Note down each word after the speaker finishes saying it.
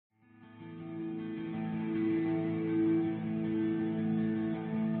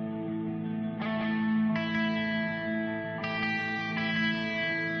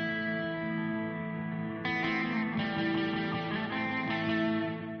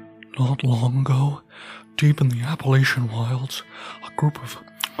Not long ago, deep in the Appalachian wilds, a group of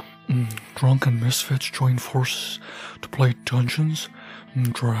drunken misfits joined forces to play Dungeons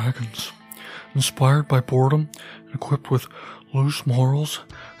and Dragons. Inspired by boredom and equipped with loose morals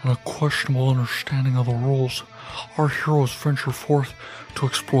and a questionable understanding of the rules, our heroes venture forth to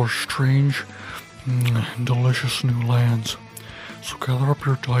explore strange and delicious new lands. So gather up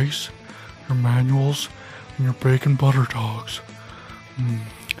your dice, your manuals, and your bacon butter dogs,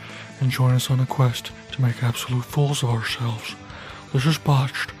 and join us on a quest to make absolute fools of ourselves. This is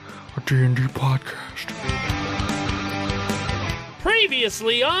Botched, a D&D podcast.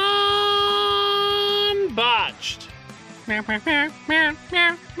 Previously on Botched.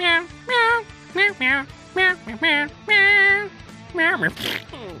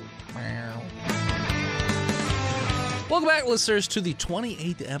 Welcome back, listeners, to the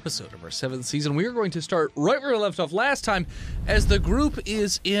 28th episode of our 7th season. We are going to start right where we left off last time, as the group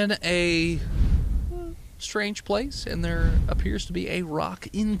is in a strange place, and there appears to be a rock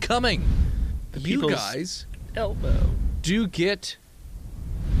incoming. You guys do get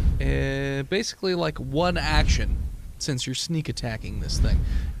basically like one action since you're sneak attacking this thing.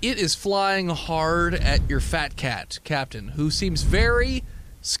 It is flying hard at your fat cat, Captain, who seems very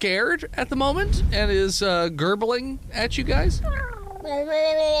scared at the moment and is gurgling at you guys.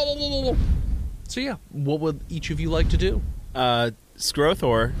 So yeah, what would each of you like to do?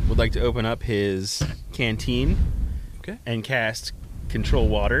 Skrothor would like to open up his canteen and cast Control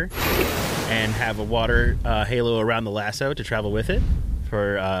Water and have a water halo around the lasso to travel with it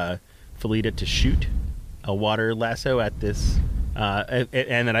for Felita to shoot a water lasso at this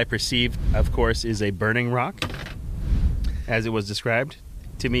and that I perceive, of course, is a burning rock as it was described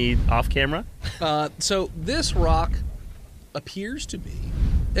to me off camera. So this rock appears to be,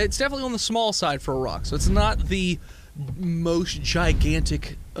 it's definitely on the small side for a rock, so it's not the most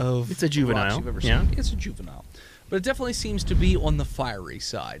gigantic of it's a juvenile rocks you've ever seen. Yeah. It's a juvenile, but it definitely seems to be on the fiery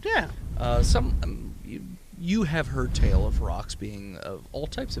side. Yeah. You have heard tale of rocks being of all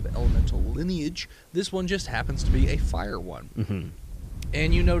types of elemental lineage. This one just happens to be a fire one.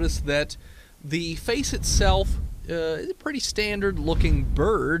 And you notice that the face itself is a pretty standard looking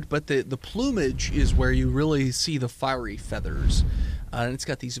bird, but the plumage is where you really see the fiery feathers. And it's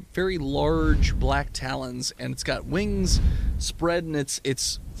got these very large black talons, and it's got wings spread, and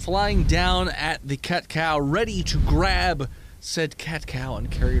it's flying down at the cat cow, ready to grab said cat cow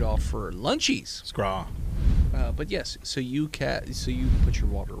and carry it off for lunchies. Scraw. But yes, so you put your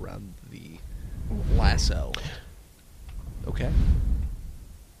water around the lasso. Okay.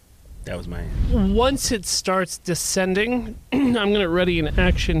 That was my... Once it starts descending, I'm going to ready an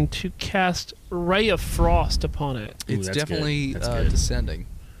action to cast Ray of Frost upon it. It's that's definitely good. That's good. descending.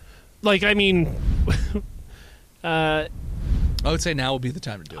 Like, I mean... I would say now would be the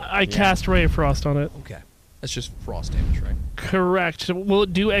time to do it. I cast Ray of Frost on it. Okay. That's just frost damage, right? Correct. Will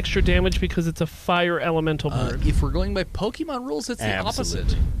it do extra damage because it's a fire elemental bird? If we're going by Pokemon rules, it's the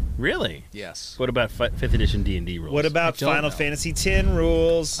opposite. Really? Yes. What about 5th edition D&D rules? What about Final Fantasy X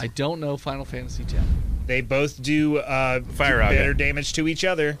rules? I don't know Final Fantasy X. They both do better damage to each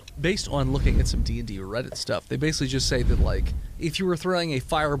other. Based on looking at some D&D Reddit stuff, they basically just say that, like, if you were throwing a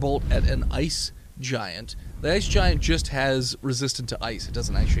firebolt at an ice giant, the ice giant just has resistance to ice. It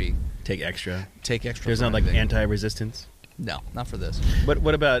doesn't actually take extra? There's not like anti-resistance? No, not for this. But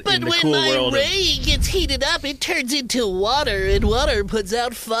what about in the cool world? But when my ray gets heated up, it turns into water, and water puts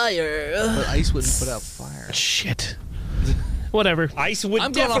out fire. But ice wouldn't put out fire. Shit. Whatever. Ice would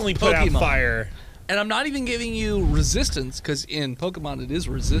I'm going definitely off put out Pokemon. fire. And I'm not even giving you resistance, because in Pokemon it is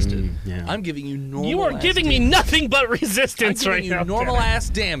resisted. Yeah. I'm giving you normal. You are giving me nothing but resistance I'm right giving now. you normal ass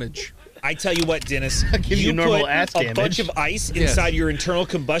damage. I tell you what, Dennis, give you normal put ass a damage. bunch of ice inside your internal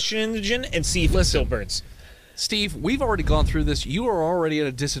combustion engine and see if it still burns. Steve, we've already gone through this. You are already at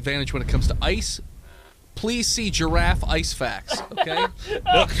a disadvantage when it comes to ice. Please see Giraffe Ice Facts, okay?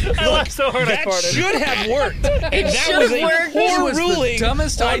 I laughed so hard I That farted. should have worked. And that was a It poor was ruling. the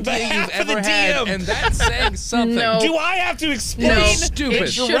dumbest on idea behalf you've of the ever had, DM. and that's saying something. No. Do I have to explain? No. Stupid.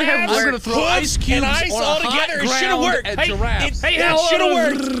 It should have I'm going to worked. throw ice cubes and ice on all a hot together. It should have ground worked. at giraffes. Hey, That should have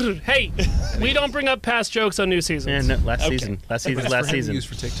worked. Hey, we don't bring up past jokes on new seasons. Yeah, no, last season. Last season. Used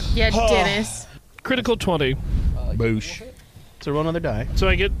for TikTok. Yeah, Dennis. Critical 20. Boosh. So roll another die. So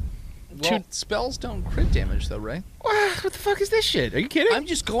I get Well, spells don't crit damage, though, right? What the fuck is this shit? Are you kidding? I'm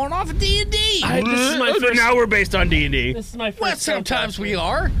just going off of D&D. this is my first. Now we're based on D&D. This is my first. Well, sometimes we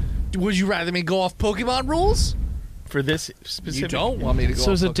are. Would you rather me go off Pokemon rules? For this specific... You don't want me to go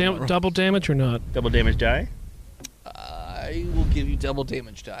So off is it Pokemon rules. double damage or not? Double damage die? I will give you double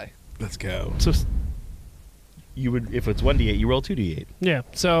damage die. Let's go. So you would, if it's 1d8, you roll 2d8. Yeah.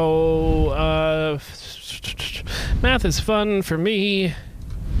 So math is fun for me.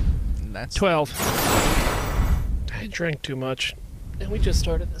 And that's 12. I drank too much, and we just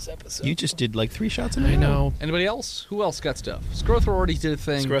started this episode. You just did like 3 shots in a row. I know. Anybody else? Who else got stuff? Scrothor already did a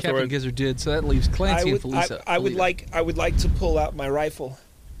thing. Scrothor- Captain Gizzard did, so that leaves Clancy and Felisa. I would Felita. like to pull out my rifle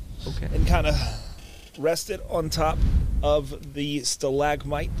Okay. and kind of rest it on top of the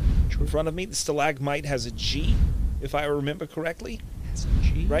stalagmite in front of me. The stalagmite has a G, if I remember correctly,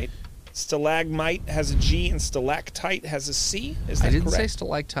 G? right? Stalagmite has a G and stalactite has a C. Is that I didn't say correct?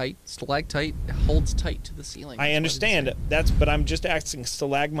 stalactite. Stalactite holds tight to the ceiling. I That's understand what I didn't but I'm just asking.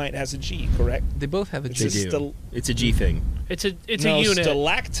 Stalagmite has a G, correct? say. They both have a It's G. They a do. stal- It's a G thing. It's a no, unit.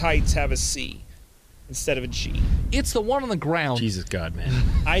 stalactites have a C instead of a G. It's the one on the ground. Jesus God, man.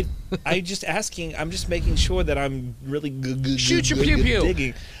 I just asking. I'm just making sure that I'm really Shoot your pew-pew.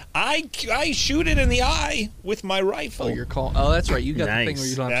 digging. I shoot it in the eye with my rifle. Oh, you're calling. Oh, that's right. You got the thing Nice. where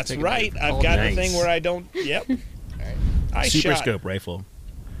you don't have That's to take right. it. I've got Nice. the thing where I don't. Yep. Alright. I Super shot. scope rifle.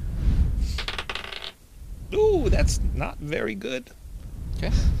 Ooh, that's not very good.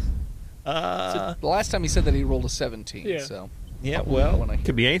 Okay. Uh, The last time he said that he rolled a 17. Yeah. So yeah. when Well, I,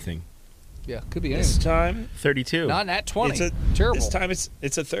 Could be anything. yeah, could be this anything. time 32. Not at 20. it's a Terrible. This time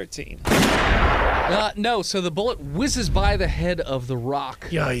it's a 13. No, so the bullet whizzes by the head of the rock.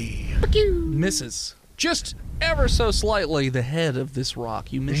 Yay. Misses. Just ever so slightly the head of this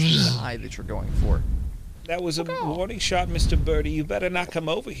rock. You miss the eye that you're going for. That was a warning shot, Mr. Birdie. You better not come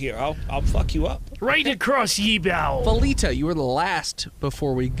over here. I'll fuck you up. Right across ye bow. Felita, you were the last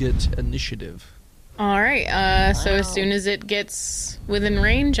before we get initiative. All right. So as soon as it gets within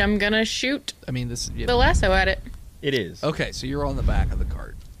range, I'm gonna shoot I mean, this. Yeah. the lasso at it. It is. Okay, so you're on the back of the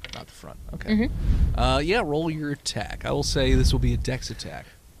cart, not the front. Okay. Yeah, roll your attack. I will say this will be a dex attack.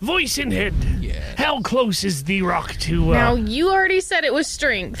 Voice in head. Yeah. How close is the rock to? Now you already said it was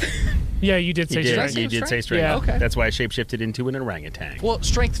strength. Yeah, you did You say did, strength. you did say strength. Yeah. Okay. That's why I shapeshifted into an orangutan. Well,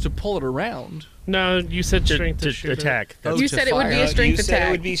 strength to pull it around. No, you said to, strength to, to shoot it. attack. Oh, You to said it would be fire. a strength you said attack.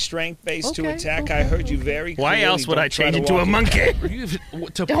 it would be strength based to Okay, attack. okay, I heard you very clearly. Why else would Don't I try change to into a walk- monkey?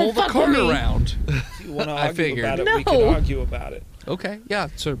 To Don't pull the fuck cart with me. around. If you want to I argue figured. about it, we No. can argue about it. Okay, yeah,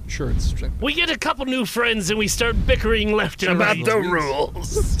 so sure, it's strength. We get a couple new friends and we start bickering left and About right. the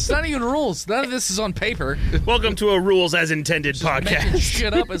rules. It's not even rules. None of this is on paper. Welcome to a rules as intended Making podcast.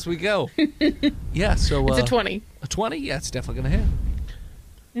 shit up as we go. Yeah, so It's a 20. A 20? Yeah, it's definitely gonna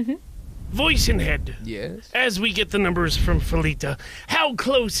hit. Voice in head. Yes. As we get the numbers from Felita, how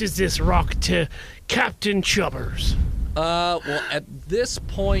close is this rock to Captain Chubbers? Well, at this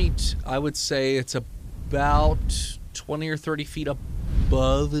point, I would say it's about 20 or 30 feet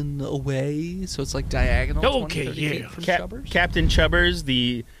above and away. So it's like diagonal. 20, Okay, 30 yeah. feet from Chubbers. Captain Chubbers,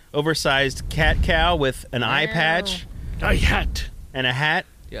 the oversized cat cow with an eye patch A hat and a hat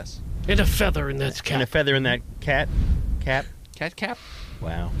Yes. and a feather in that cap. and a feather in that cap. Cat cap.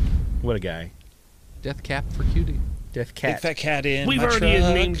 Wow. What a guy. Death cap for cutie. Death Take cat. that cat in. We've my already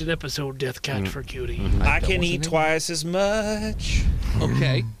truck. named an episode Death Cat for Cutie. I That can wasn't eat it. twice as much.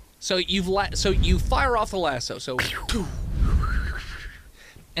 Okay. So you fire off the lasso. So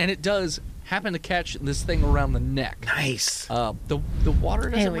and it does happen to catch this thing around the neck. Nice. The water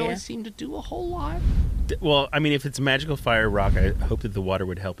doesn't Hell really yeah. seem to do a whole lot. Well, I mean, if it's magical fire rock, I hope that the water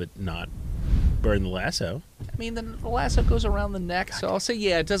would help it not burn the lasso. I mean, the lasso goes around the neck, so I'll say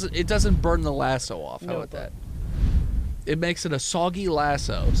yeah. It doesn't burn the lasso off. How about that? It makes it a soggy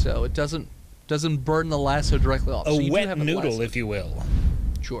lasso, so it doesn't burn the lasso directly off. A So you do wet have a noodle, lasso. if you will.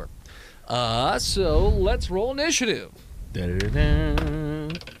 Sure. So let's roll initiative. Da-da-da-da.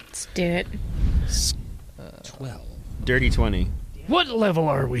 Let's do it. 12. Dirty 20. What level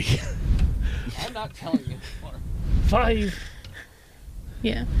are we? I'm not telling you. 5.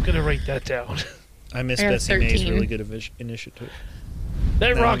 Yeah. Gonna write that down. I miss I have Bessie May's 13. really good initiative.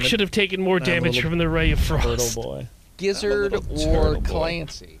 That No, rock I'm a- should have taken more I'm a damage little from the ray of frost. Turtle boy. Gizzard I'm a little or turtle boy.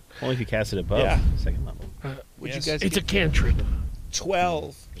 Clancy? Only if you cast it above Yeah. second level. Would Yes. you guys? It's a get? cantrip.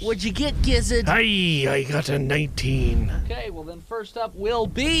 12. What'd you get, Gizzard? I got a 19. Okay, well then first up will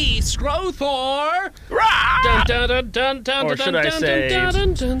be Scrothor. Dun, dun, dun, dun, dun, Or dun, should I dun, say- dun,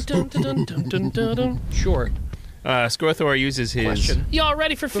 dun, dun, dun, dun, dun, dun, dun. Sure. Scrothor uses his... Question. Y'all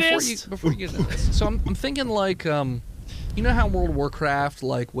ready for Before fist? you get into this, so I'm thinking like you know how in World of Warcraft,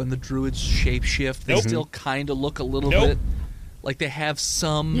 like when the druids shapeshift, they Nope. still kind of look a little Nope. bit like they have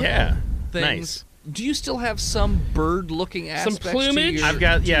some Yeah. things. Nice. Do you still have some bird-looking aspects? plumage? To your, I've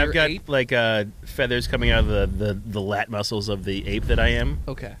got to your got ape? like feathers coming out of the lat muscles of the ape that I am,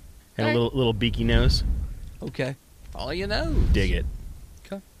 Okay. and Alright. a little beaky nose. Okay. All you know. Dig it.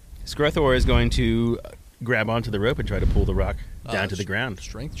 Okay. Scrothor is going to grab onto the rope and try to pull the rock down to the s- ground.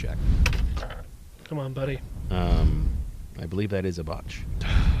 Strength check. Come on, buddy. I believe that is a botch.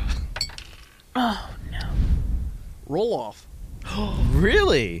 Oh no. Roll off.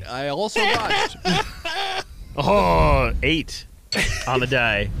 Really? I also botched. Oh, 8 on the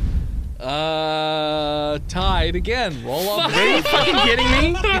die. Tied again. Roll off. Are you fucking kidding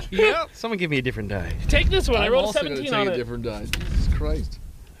me? Yep. Someone give me a different die. Take this one. I I'm rolled also gonna 17 take on a it. different die. Jesus Christ.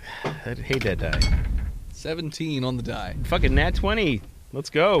 I hate that die. 17 on the die. Fucking nat 20. Let's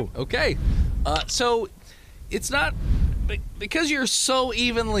go. Okay. So it's not because you're so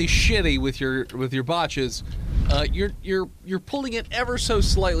evenly shitty with your botches. You're pulling it ever so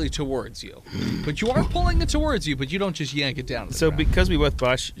slightly towards you, but you are pulling it towards you. But you don't just yank it down. To the So ground. because we both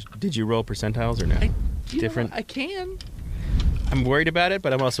botched, did you roll percentiles or no? You know Different. what? I can. I'm worried about it,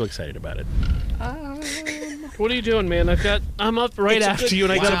 but I'm also excited about it. What are you doing, man? I'm up right It's a after good- you,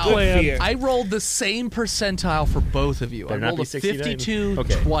 and I it's a got a good plan. fear. I rolled the same percentile for both of you. Better I not rolled be a 69. 52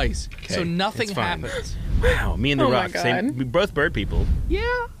 Okay. twice, Okay. so nothing It's fine. happens. Wow, me and the Oh my rock, same. God. We both bird people. Yeah,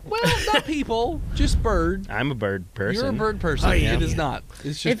 well, not people, just bird. I'm a bird person. You're a bird person. I It am. is not.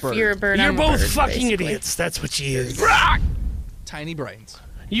 It's just If bird. you're a bird, You're I'm a both bird, fucking basically. idiots. That's what she is. Tiny brains.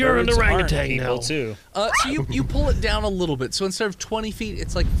 You're an Birds aren't orangutan people, now. too. So you pull it down a little bit. So instead of 20 feet,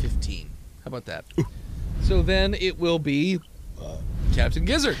 it's like 15. How about that? So then it will be Captain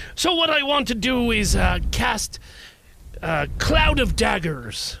Gizzard. So what I want to do is cast Cloud of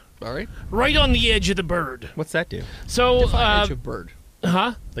Daggers All right. right on the edge of the bird. What's that do? So, Define edge of bird.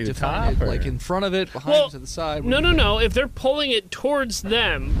 huh? Like the Define top? it, or- like in front of it, behind Well, it, to the side. No. If they're pulling it towards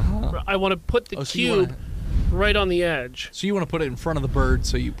them, I want to put the Oh, so you cube wanna- right on the edge. So you want to put it in front of the bird,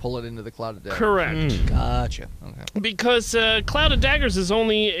 so you pull it into the cloud of death. Correct. Gotcha. Okay. Because Cloud of Daggers is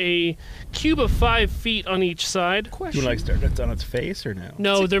only a cube of 5 feet on each side. Do you like start that's on its face or no?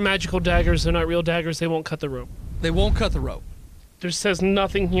 No, they're magical daggers. They're not real daggers. They won't cut the rope. They won't cut the rope. There says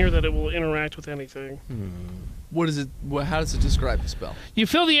nothing here that it will interact with anything. What is it? How does it describe the spell? You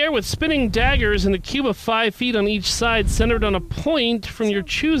fill the air with spinning daggers in a cube of 5 feet on each side, centered on a point from your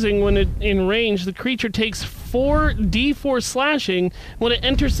choosing. When it in range, the creature takes 4d4 slashing when it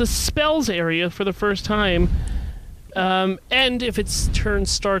enters the spell's area for the first time, and if its turn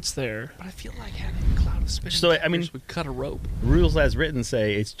starts there. But I feel like having a cloud of spinning So, I mean- daggers would cut a rope. Rules as written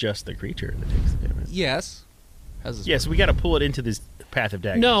say it's just the creature that takes the damage. Yes. Has a Yes, we got to pull it into this path of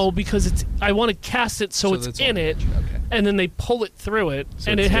daggers. No, because I want to cast it so it's that's in on it, edge. Okay. and then they pull it through it,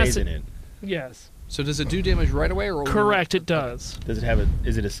 so and it it has stays to. in it. Yes, So does it do damage right away, or correct. It does. Does it have a?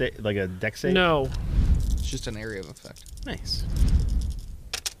 Is it a like a dex save? No, It's just an area of effect. Nice.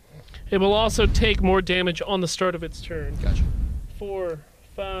 it will also take more damage on the start of its turn. Gotcha. 4,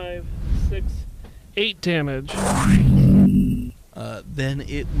 5, 6, 8 damage. Then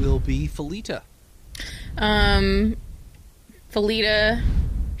it will be Felita. Felita,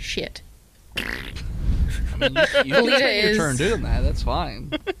 shit. I mean, you can Felita take your is- turn doing that. That's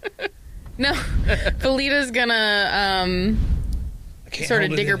fine. No, Felita's gonna I can't sort of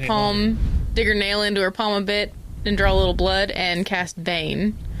hold it dig her in palm, dig her nail into her palm a bit, then draw a little blood and cast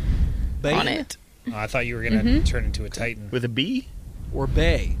Bane Bane on it. anymore. Oh, I thought you were gonna turn into a titan. With a B? or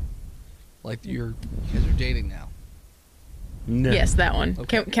Bay. Like you guys are dating now. No. Yes, that one.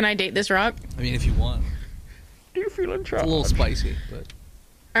 Okay. Can I date this rock? I mean, if you want. You're feeling It's a little spicy, but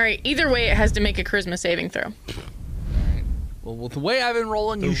All right. Either way, it has to make a charisma saving throw. all right. Well, with the way I've been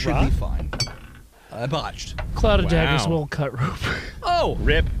rolling, you The should rock? be fine. I botched. Cloud of Wow. Daggers will cut rope. Oh,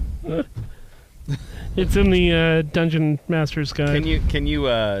 Rip. It's in the Dungeon Master's Guide. Can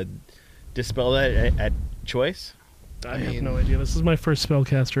you dispel that at choice? I have mean- no idea. This is my first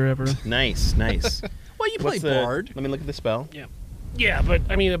spellcaster ever. Nice, nice. well, you play What's the- Bard. Let me look at the spell. Yeah, but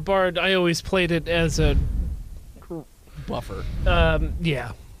I mean, a bard. I always played it as a. Buffer.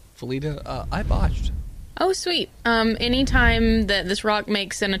 Yeah. Felita, I botched. Oh, sweet. Anytime that this rock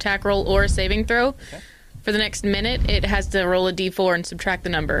makes an attack roll or a saving throw, for the next minute, it has to roll a d4 and subtract the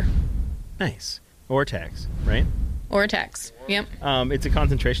number. Nice. Or attacks, right? Or attacks. Yep. It's a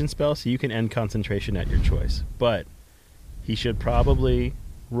concentration spell, so you can end concentration at your choice. But he should probably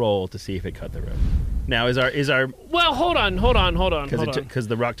roll to see if it cut the rope. Now, is our Well, hold on. because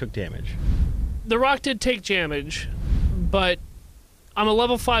the rock took damage. The rock did take damage, but I'm a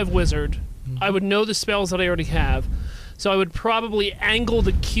level 5 wizard. I would know the spells that I already have, so I would probably angle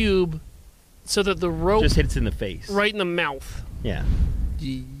the cube so that the rope Just hits in the face. right in the mouth. Yeah.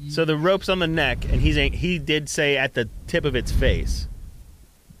 So the rope's on the neck, and he did say at the tip of its face,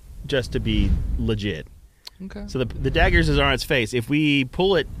 just to be legit. Okay. So the daggers is on its face. If we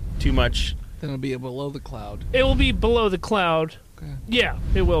pull it too much, Then it'll be below the cloud. It will be below the cloud. Okay. Yeah,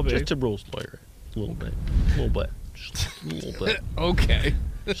 it will be. just to rules lawyer. A little bit. A little bit. Just a little bit. Okay.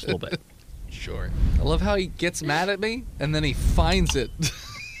 Just a little bit. Sure. I love how he gets mad at me and then he finds it.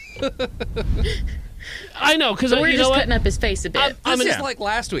 I know, because So we're you know just what? cutting up his face a bit. This is like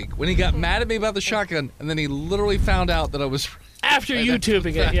last week when he got mad at me about the shotgun and then he literally found out that I was After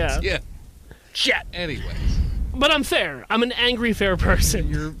YouTubing it, yeah. Yeah. Shit. Anyways, But I'm fair. I'm an angry, fair person.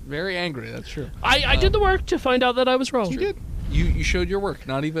 you're very angry. That's true. I did the work to find out that I was wrong. You did. You showed your work.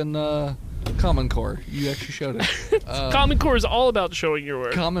 Not even Common Core. You actually showed it. Common Core is all about showing your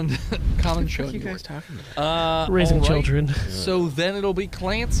work. Common showed your work. talking about? Raising all right. children. So then it'll be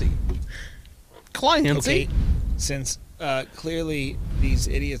Clancy. Okay, since clearly these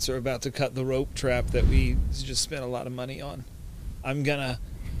idiots are about to cut the rope trap that we just spent a lot of money on, I'm gonna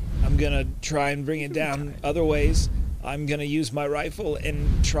try and bring it down other ways. I'm gonna use my rifle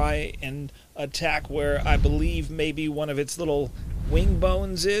and try and attack where I believe maybe one of its little wing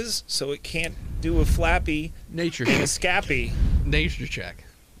bones is, so it can't do a flappy Nature and a check. scappy. Nature check.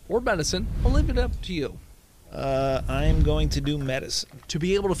 Or medicine. I'll leave it up to you. I'm going to do medicine. To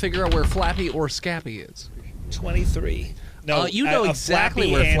be able to figure out where Flappy or Scappy is. 23. No, You know a exactly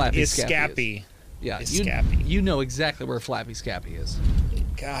flappy where and Flappy a Scappy scappy. Yeah, It's you, Scappy. you know exactly where Flappy Scappy is.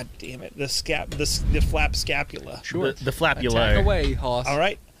 God damn it! The flap scapula. Sure. The flapula. Attack away, Hoss. All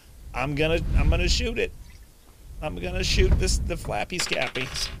right, I'm gonna shoot it. I'm gonna shoot the flappy scappy.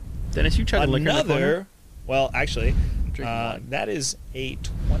 Dennis, you tried to lick her in the corner. Another. Well, actually, Drinking wine. that is a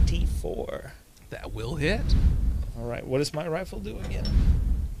 24. That will hit. All right, what does my rifle do again?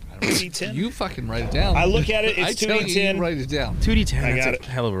 I don't know. 2d10. You fucking write it down. I look at it, it's I tell you, 2d10. you write it down. 2d10. I got That's it. a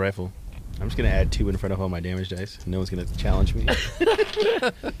hell of a rifle. I'm just going to add 2 in front of all my damage dice. No one's going to challenge me.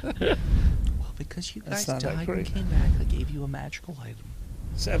 Well, because you That's guys not that died great. and came back, I gave you a magical item.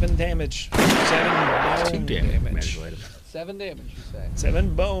 7 damage. 7 2 bone damage. damage. Magical item. 7 damage, you say.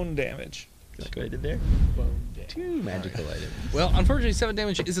 7 bone damage. Like what I did there? Bone damage. 2 magical items. Well, unfortunately, 7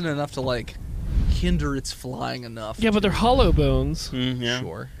 damage isn't enough to, like, hinder its flying enough. Yeah, but they're hollow bones. Yeah.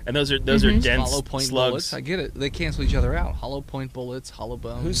 Sure. And those are dense Hollow point slugs. bullets. I get it. They cancel each other out. Hollow point bullets, hollow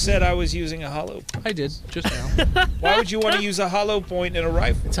bones. Who said I was using a hollow? I did, just now. Why would you want to use a hollow point in a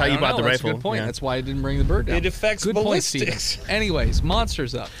rifle? That's how I you don't bought know, the that's rifle. a good point. Yeah. That's why I didn't bring the bird down. It affects good ballistics. Point, Steven. Anyways,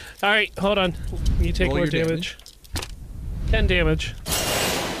 monsters up. All right, hold on. You take Roll more your damage. 10 damage.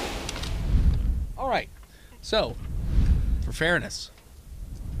 All right. So, for fairness,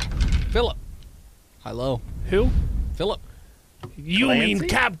 Philip. Hello. Who? Philip. You Clancy? mean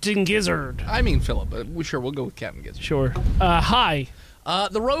Captain Gizzard. I mean Philip, but we'll go with Captain Gizzard. Sure. Hi.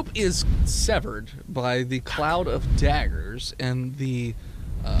 The rope is severed by the cloud of daggers, and the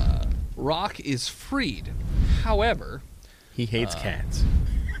rock is freed. However, He hates cats.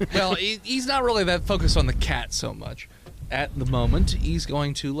 well, he's not really that focused on the cat so much. At the moment, he's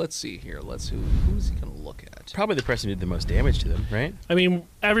going to, let's see here. Who's he going to look at? Probably the person who did the most damage to them, right? I mean,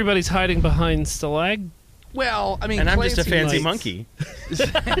 everybody's hiding behind Stalag. Well, I mean, And I'm just a Clancy fancy likes- monkey.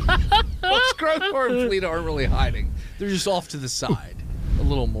 Well, Scrowthor and Fleet aren't really hiding. They're just off to the side a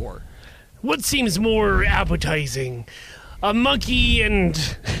little more. What seems more appetizing? A monkey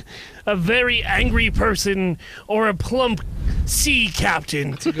and a very angry person, or a plump sea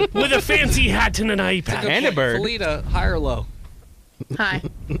captain with a fancy hat and an eye patch? And a bird. Felita, high or low? Hi.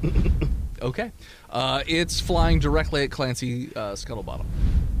 Okay. It's flying directly at Clancy Scuttlebottom.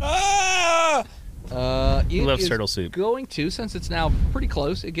 Ah! It loves is turtle soup. Going to, since it's now pretty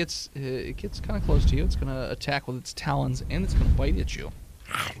close, it gets kind of close to you. It's going to attack with its talons, and it's going to bite at you.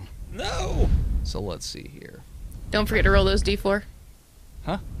 No! So let's see here. Don't forget to roll those d4.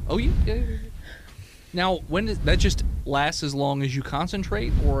 Huh? Oh, yeah. Now, when does that just lasts as long as you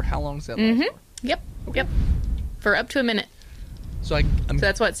concentrate, or how long does that last for? Yep. Yep. For up to a minute. So I'm So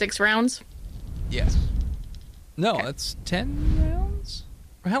that's what, 6 rounds? yes. No, Okay. that's 10 rounds.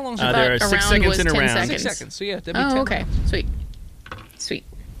 Or how long is it? There are But a 6 round seconds was in a 10 round. seconds. 6 seconds. So yeah, that'd be 10 Oh, okay. rounds. Sweet. Sweet.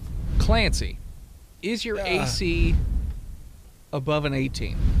 Clancy, is your AC above an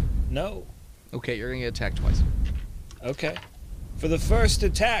 18? No. Okay, you're gonna get attacked twice. Okay. For the first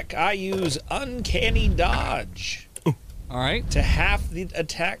attack, I use Uncanny Dodge All right. to half the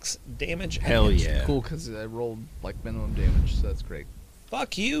attack's damage. Hell against yeah. me. Cool, because I rolled like minimum damage, so that's great.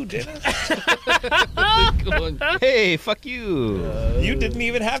 Fuck you, Dennis. Hey, fuck you. You didn't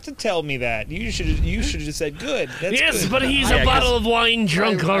even have to tell me that. You should have just said good. That's Yes, good. but he's Yeah, a bottle of wine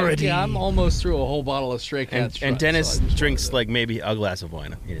drunk already. Yeah, I'm almost through a whole bottle of Stray Cats. And Shot, Dennis so I just drinks wanted like maybe a glass of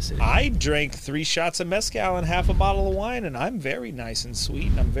wine in a city. I drank 3 shots of mezcal and half a bottle of wine, and I'm very nice and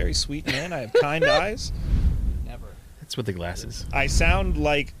sweet. I'm a very sweet man. I have kind eyes. to- never. That's what the glass is. I sound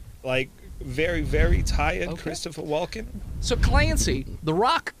like very, very tired Okay. Christopher Walken. So Clancy, the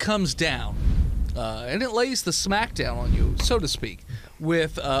rock comes down, and it lays the smackdown on you, so to speak,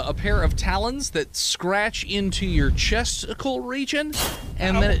 with a pair of talons that scratch into your chesticle region,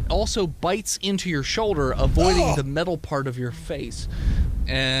 and then it also bites into your shoulder, avoiding the metal part of your face.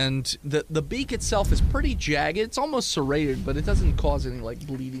 And the beak itself is pretty jagged. It's almost serrated, but it doesn't cause any like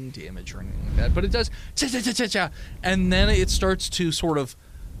bleeding damage or anything like that. But it does cha-cha-cha-cha-cha, and then it starts to sort of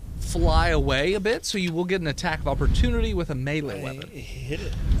fly away a bit, so you will get an attack of opportunity with a melee weapon. Hit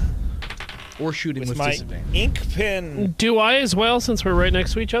it Or shooting with my disadvantage. ink pen. Do I as well, since we're right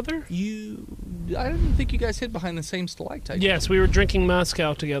next to each other? I didn't think you guys hid behind the same stalactite. Yes, we were drinking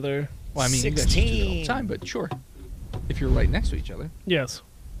Moscow together. Well, I mean, you guys do it all the time, but sure. If you're right next to each other, Yes.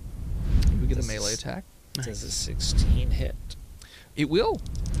 you would get a melee attack. Does a 16 hit? It will.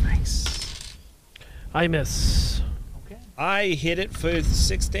 Nice. I miss. I hit it for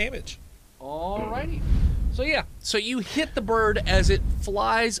 6 damage. Alrighty. So yeah, so you hit the bird as it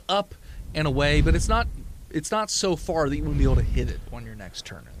flies up and away, but it's not so far that you won't be able to hit it on your next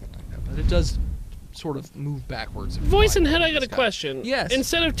turn or anything like that. But it does sort of move backwards. And Voice fly and head, in I got the a sky. question. Yes.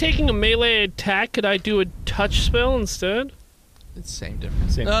 Instead of taking a melee attack, could I do a touch spell instead? It's the same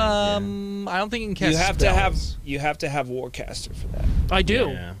difference. Same thing, I don't think you can cast You have spells. to have Warcaster for that. I do.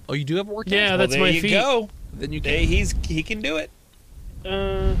 Yeah. Oh, you do have Warcast? Yeah, Well, that's there my you feat. go. Then you Hey, can. he can do it.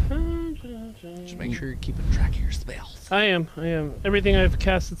 Just make sure you're keeping track of your spells. I am. Everything I've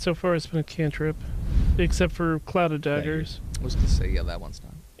casted so far has been a cantrip, except for Cloud of Daggers. I was going to say, yeah, that one's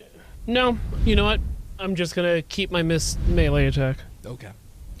done. No, you know what? I'm just gonna keep my missed melee attack. Okay.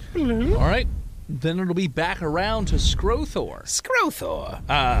 All right. Then it'll be back around to Scrothor.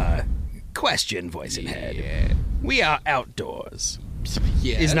 Scrothor. Question, voice and head. Yeah. We are outdoors.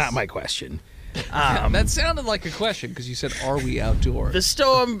 Yes. Is not my question. That sounded like a question because you said, "Are we outdoors?"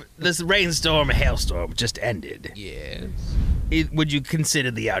 This rainstorm, hailstorm just ended. Yes. Would you consider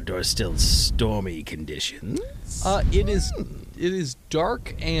the outdoors still stormy conditions? It is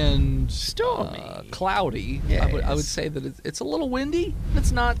dark and Stormy. cloudy. Yes. I would say that it's a little windy.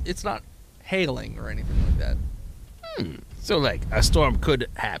 It's not hailing or anything like that. So, like, a storm could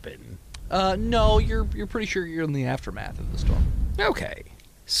happen. No, you're pretty sure you're in the aftermath of the storm. Okay.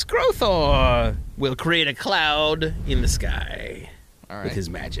 Scrothor will create a cloud in the sky All right. with his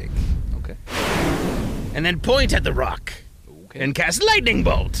magic. Okay. And then point at the rock Okay. and cast lightning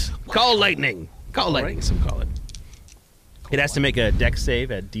bolt. Call lightning. Call lightning, right. some call it. It has to make a dex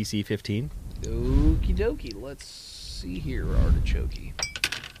save at DC 15. Okie dokie. Let's see here, Artichoke.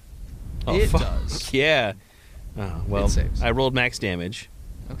 Oh, It fuck. does. Yeah. Oh, well, It saves. I rolled max damage.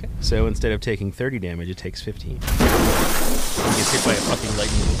 Okay. So instead of taking 30 damage, it takes 15. He gets hit by a fucking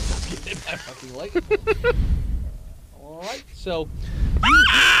lightning bolt. All right. So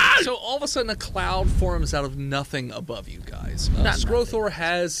all of a sudden, a cloud forms out of nothing above you guys. Scrothor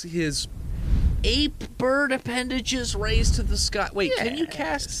has his ape bird appendages raised to the sky. Wait, can you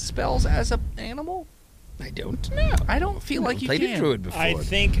cast spells as an animal? I don't know. I don't feel like you played can. a druid before. I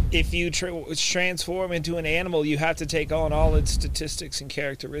think if you transform into an animal, you have to take on all its statistics and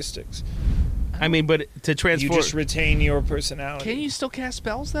characteristics. I mean, but to You transform... just retain your personality. Can you still cast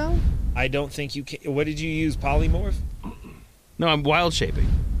spells though? I don't think you can. What did you use? Polymorph? No, I'm wild shaping.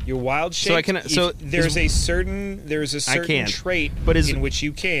 Your wild shape. So I can- so there's a certain can't. trait But in which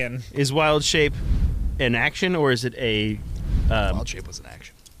you can. Is wild shape an action, or is it a... Wild shape was an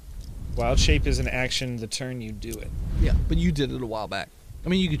action. Wild shape is an action the turn you do it. Yeah, but you did it a while back. I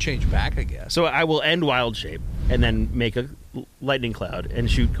mean, you could change back, I guess. So I will end wild shape and then make a lightning cloud and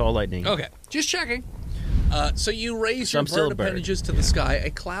shoot call lightning. Okay, just checking. So you raise So your I'm still bird a bird. appendages to the sky. A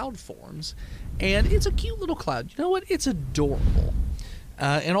cloud forms, and it's a cute little cloud. You know what? It's adorable.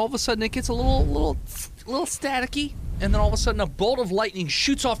 And all of a sudden, it gets a little staticky, and then all of a sudden, a bolt of lightning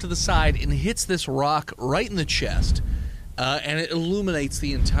shoots off to the side and hits this rock right in the chest, and it illuminates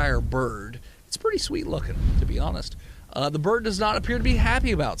the entire bird. It's pretty sweet looking, to be honest. The bird does not appear to be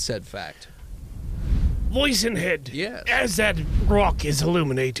happy about said fact. Voice and head. Yes. As that rock is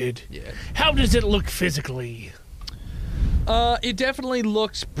illuminated, Yeah. how does it look physically? It definitely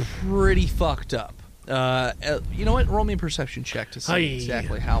looks pretty fucked up. You know what? Roll me a perception check to see Aye.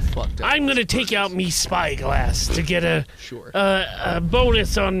 exactly how fucked up. I'm this gonna take bird out is. me spyglass to get a Sure.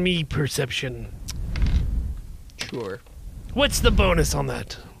 bonus on me perception. Sure. What's the bonus on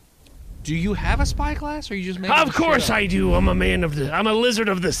that? Do you have a spyglass, or are you just making Of this course shit up? I do. I'm a lizard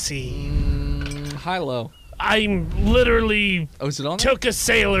of the sea. High low. I'm literally Oh, is it on there? took a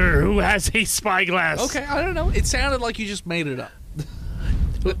sailor who has a spyglass. Okay, I don't know. It sounded like you just made it up.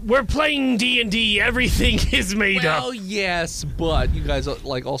 We're playing D&D. Everything is made Well, up. yes, but you guys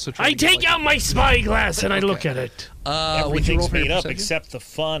like also try. I take out my spyglass and I look at it. Would you roll Everything's for your made up perception? except the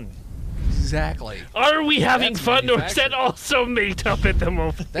fun. Exactly. Are we having That's fun, or is that manufactured. also made up at the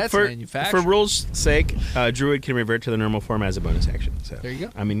moment? That's For manufactured. rules' sake, Druid can revert to the normal form as a bonus action. So There you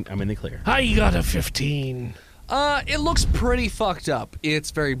go. I'm in the clear. I got a 15. It looks pretty fucked up.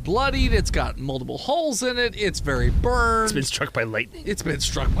 It's very bloodied. It's got multiple holes in it. It's very burned. It's been struck by lightning. It's been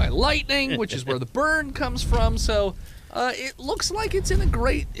struck by lightning, which is where the burn comes from. So it looks like it's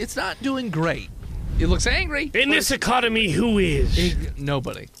it's not doing great. It looks angry. In this economy, who is?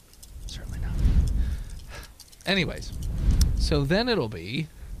 Nobody. Certainly not. Anyways, so then it'll be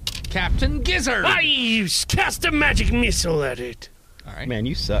Captain Gizzard. I cast a magic missile at it. All right. Man,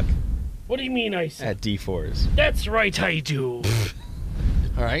 you suck What do you mean I said? at D4s. That's right, I do.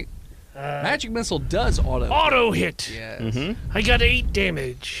 All right. Magic missile does Auto hit. Yes. Mm-hmm. I got 8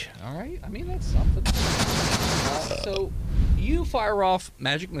 damage. All right. I mean, that's something. So you fire off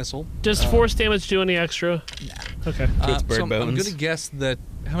magic missile. Does force damage do any extra? Nah. Okay. It's bird so I'm bones. going to guess that.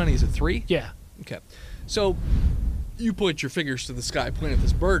 How many is it? 3? Yeah. Okay. So you point your fingers to the sky, point at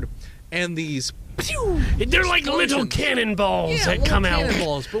this bird, and these. They're like little Explosions. cannonballs that little come out.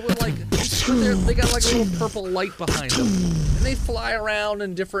 cannonballs, but with like they got like a little purple light behind them, and they fly around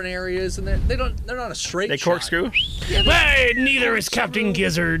in different areas, and they're not a straight. They shot. corkscrew. Hey, neither is Captain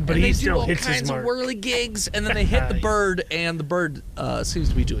Gizzard, but And he they do still all hits his kinds of mark. whirly gigs, and then they hit the bird, and the bird seems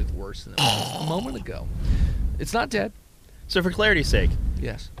to be doing worse than it was a moment ago. It's not dead. So for clarity's sake,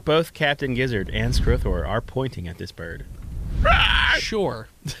 Yes. both Captain Gizzard and Skrothor are pointing at this bird. Sure.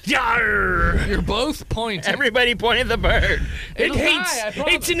 Yarr! You're both pointing. Everybody point at the bird. It It'll hates. die, I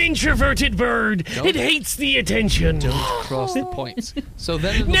promise. It's an introverted bird. Don't- It hates the attention. Don't cross the points. So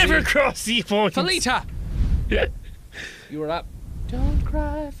then it'll Never be, cross the point. Felita. You are up. Don't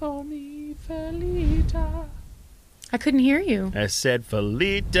cry for me, Felita. I couldn't hear you. I said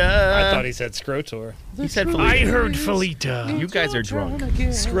Felita. I thought he said Skrotor. He said I Felita. heard Felita. You guys are drunk.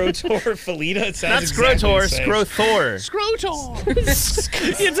 Skrotor, Felita. It Not sounds exactly Skrotor, the same. Skrothor. Scrotor.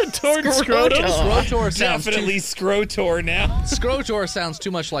 It's a toward scrotum. Scrotor sounds Definitely Skrotor now. Scrotor sounds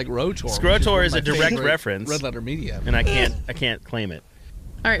too much like Rotor. which Skrotor one is of a my direct favorite reference. Red Letter Media. And I can't claim it.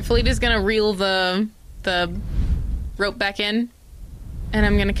 All right, Felita's gonna reel the rope back in, and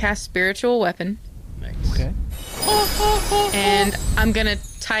I'm gonna cast Spiritual Weapon, Nice. Okay. and I'm gonna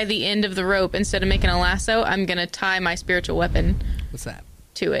tie the end of the rope instead of making a lasso. I'm gonna tie my Spiritual Weapon What's that?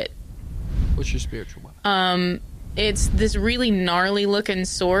 to it. What's your spiritual weapon? It's this really gnarly looking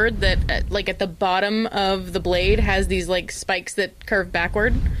sword that, like, at the bottom of the blade has these like spikes that curve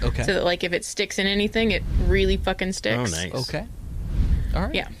backward. Okay. So that, like, if it sticks in anything, it really fucking sticks. Oh, nice. Okay. All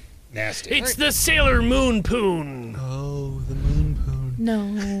right. Yeah. Nasty. It's the Sailor Moon Poon. Oh, the moon poon.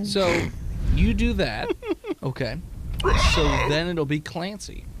 No. So you do that. Okay. So then it'll be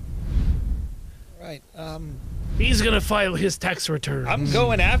Clancy. Right. He's gonna file his tax return. I'm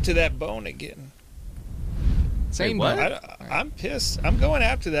going after that bone again. Same what? bone. I'm pissed. I'm going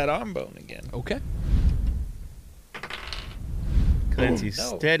after that arm bone again. Okay. Clancy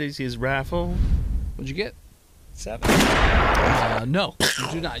Oh, no. steadies his rifle. What'd you get? 7. No,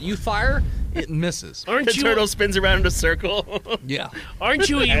 you do not. You fire, it misses. Aren't The you? turtle spins around in a circle. Yeah. Aren't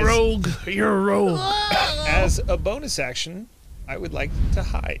you a As- rogue? You're a rogue. As a bonus action, I would like to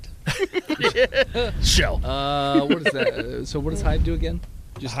hide. Shell. What is that? So what does hide do again?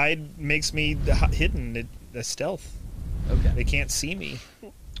 Hide makes me hidden, the stealth. Okay. They can't see me.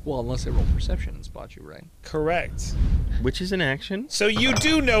 Well, unless they roll perception and spot you, right? Correct. Which is an action. So you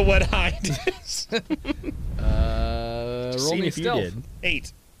do know what hide is. Roll Seeing me if you stealth. did.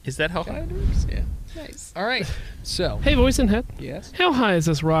 8. Is that how Okay. high it works? Yeah. Nice. All right. So Hey, voice and head. yes. How high is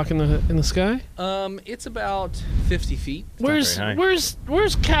this rock in the sky? It's about 50 feet. Where's very high.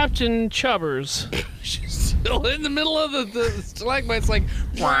 where's Captain Chubbers? She's still in the middle of the stalagmite. It's like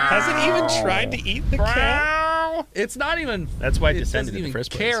Hasn't even tried to eat the cat. it's not even. That's why it It descended doesn't in the even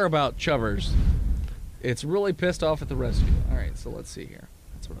first place. care about Chubbers. It's really pissed off at the rest of you. All right. So let's see here.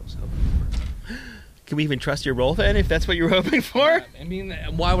 That's what I was hoping Can we even trust your roll then, if that's what you were hoping for? for. I mean,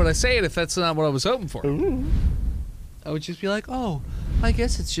 why would I say it if that's not what I was hoping for? I would just be like, oh, I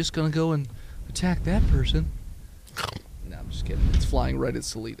guess it's just gonna go and attack that person. No, I'm just kidding. It's flying right at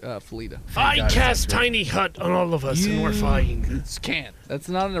Felita. I God it's cast not true. Tiny Hut on all of us, and we're fine. It can't. That's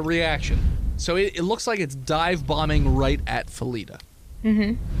not a reaction. So it looks like it's dive bombing right at Felita.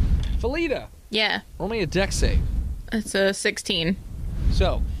 Mm-hmm. Felita, Yeah. roll me a deck save. It's a 16.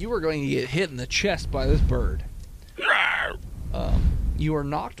 So you are going to get hit in the chest by this bird. You are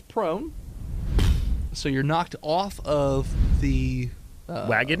knocked prone. So you're knocked off of the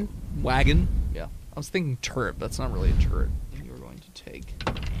Wagon? Wagon. Yeah. I was thinking turret. That's not really a turret. You are going to take.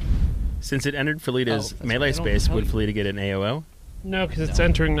 Since it entered Oh, Felita's that's melee right. I don't space, tell would you. Felita get an AOO? No, because it's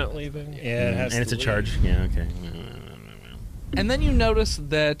entering, not leaving. Yeah, it has and it's to a leave. charge. Yeah, okay. And then you notice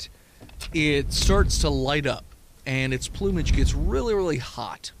that it starts to light up, and its plumage gets really, really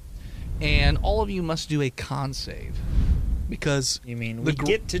hot. And all of you must do a con save. Because You mean the we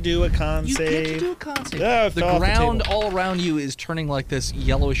get to do a con you save? get to do a con save. Ah, the fell off the ground table. all around you is turning like this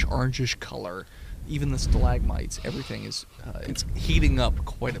yellowish, orangish color. Even the stalagmites, everything is it's heating up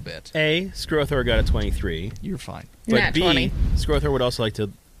quite a bit. A, Skrothor got a 23. You're fine. But Nat B, 20. Skrothor would also like to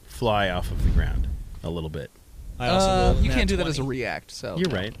fly off of the ground a little bit. I also rolled You nat can't do that 20. as a react. So You're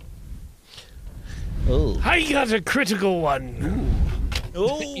right. Oh. I got a critical one.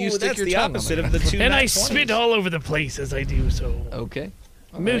 Oh, You stick that's your the tongue on opposite it. of the two. And nat I 20s. spit all over the place as I do so. Okay.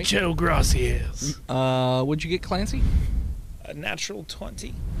 All right. Mucho gracias. What'd you get, Clancy? A natural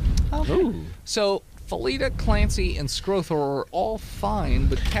 20. Ooh. So Felita, Clancy, and Skrothor are all fine,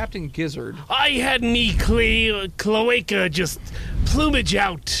 but Captain Gizzard. I had me cloaca just plumage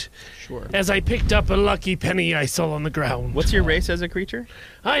out Sure. as I picked up a lucky penny I saw on the ground. What's your race as a creature?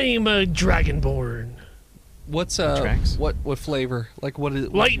 I'm a dragonborn. What's Tracks. what flavor? Like what is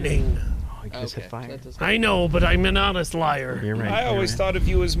it? Lightning. Oh, you just Okay, hit fire. that does- I know, but I'm an honest liar. You're right. I you're always right. thought of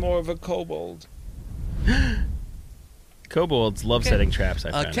you as more of a kobold. Kobolds love setting traps.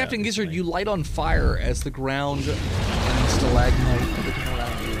 I found Captain out Gizzard, recently. you light on fire as the ground and the stalagmite, everything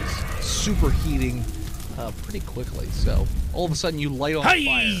around you is superheating pretty quickly. So all of a sudden you light on fire.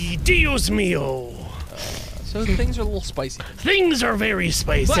 Hey, Dios mío. So things are a little spicy. Things are very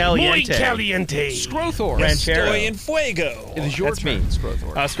spicy. Caliente. Muy caliente. Skrothor, Ranchero. Estoy en fuego. it is your That's turn, me.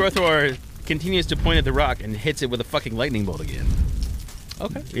 Skrothor. Skrothor continues to point at the rock and hits it with a fucking lightning bolt again.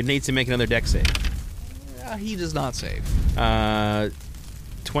 Okay. It needs to make another deck save. He does not save.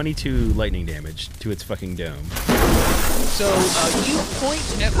 22 lightning damage to its fucking dome. So you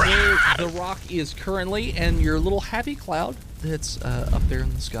point at where the rock is currently, and your little happy cloud that's up there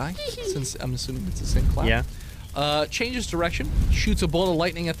in the sky, since I'm assuming it's the same cloud, changes direction, shoots a bolt of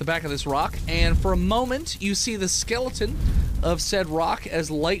lightning at the back of this rock, and for a moment you see the skeleton of said rock as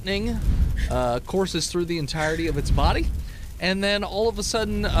lightning courses through the entirety of its body. And then all of a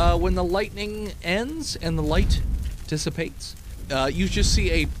sudden, when the lightning ends and the light dissipates, you just see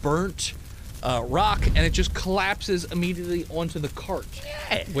a burnt rock, and it just collapses immediately onto the cart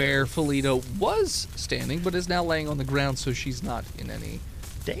where Felita was standing, but is now laying on the ground, so she's not in any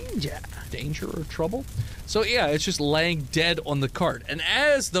danger or trouble. So yeah, it's just laying dead on the cart. And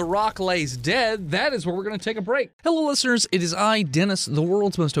as the rock lays dead, that is where we're going to take a break. Hello, listeners. It is I, Dennis, the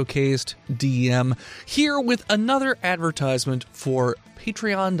world's most okayest DM, here with another advertisement for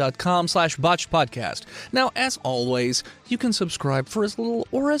patreon.com/botchedpodcast. Now, as always, you can subscribe for as little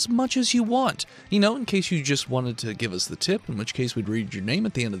or as much as you want. You know, in case you just wanted to give us the tip, in which case we'd read your name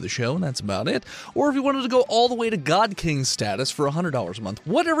at the end of the show, and that's about it. Or if you wanted to go all the way to God King status for $100 a month,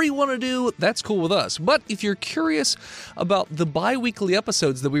 whatever you want to do, that's cool with us. But if you're curious about the bi-weekly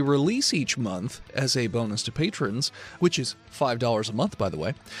episodes that we release each month as a bonus to patrons, which is $5 a month, by the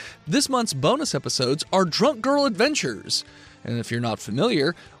way, this month's bonus episodes are Drunk Girl Adventures. And if you're not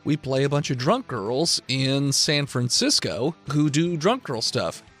familiar, we play a bunch of drunk girls in San Francisco who do drunk girl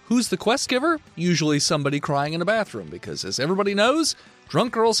stuff. Who's the quest giver? Usually somebody crying in a bathroom, because as everybody knows,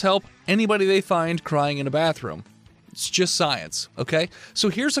 drunk girls help anybody they find crying in a bathroom. It's just science, okay? So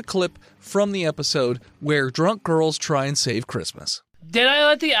here's a clip from the episode where drunk girls try and save Christmas. Did I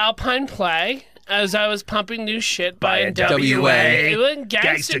let the Alpine play as I was pumping new shit by NWA?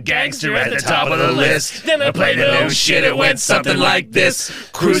 Gangster at the top of the list. Then I played the new shit, it went something like this.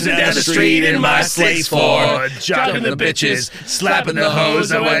 Cruising down the street in my Slates 4, jocking the bitches, slapping the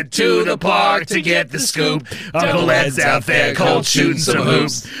hoes. I went to the park to get the scoop. Uncle Ed's out there cold shooting some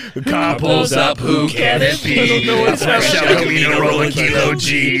hoops. The car pulls up, who can it be? A fresh El Camino rolling Kilo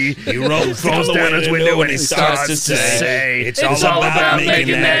G. He rolls down his window and he starts to say, it's all about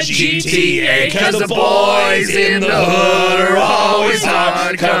making that GTA. Cause the boys in the hood are always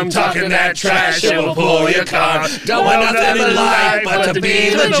hard. Come talking that trash and we'll pull your car. Don't want nothing in life but to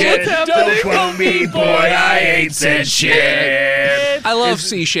be legit. Don't quote me, boy, I ain't said shit. I love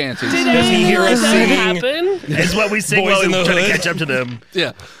sea shanties. Does he hear us singing? happen? It's what we sing Boys while in we the try to Hood? catch up to them.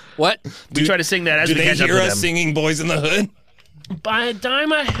 Yeah. What? We try to sing that as Do we they catch up hear to us them. singing Boys in the Hood? By a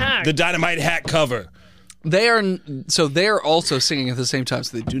dime a hack. The Dynamite Hat cover. They are also singing at the same time,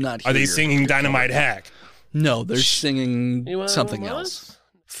 so they do not hear. Are they your- singing Dynamite Hack? No, they're singing You want something one of else. us?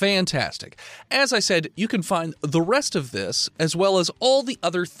 Fantastic. As I said, you can find the rest of this, as well as all the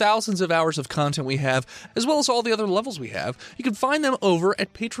other thousands of hours of content we have, as well as all the other levels we have. You can find them over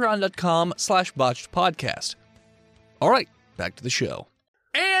at patreon.com/botchedpodcast. All right, back to the show.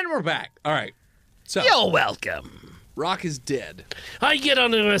 And we're back. All right. So You're welcome. Rock is dead. I get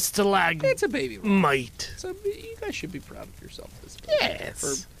onto a stalagmite. It's a baby rock. So you guys should be proud of yourself this Yes.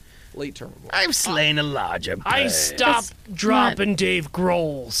 for late term. I've slain a larger bird. I stop dropping Dave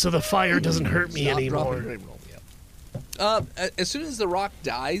Grohl so the fire doesn't hurt me anymore. As soon as the rock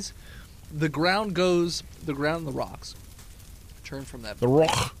dies, the rocks turn from that. The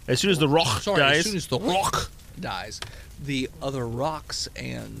rock. As soon as the rock dies. As soon as the rock dies, the other rocks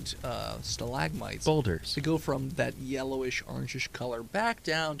and stalagmites Boulders. to go from that yellowish, orangish color back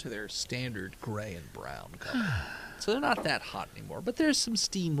down to their standard gray and brown color. So they're not that hot anymore, but there's some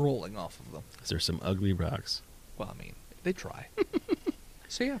steam rolling off of them. There's some ugly rocks. Well, I mean, they try.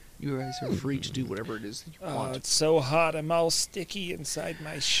 So yeah, you guys are free to do whatever it is that you want. It's so hot. I'm all sticky inside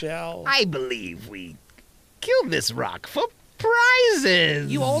my shell. I believe we killed this rock for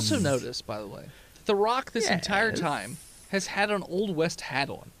prizes. You also notice, by the way, that the rock this entire time has had an Old West hat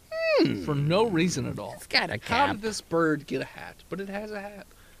on. For no reason at all. It's got a How cap. did this bird get a hat? But it has a hat.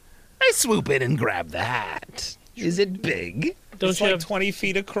 I swoop in and grab the hat. Is it big? Don't It's you like have 20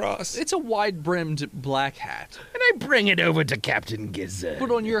 feet across. It's a wide-brimmed black hat. And I bring it over to Captain Gizzard.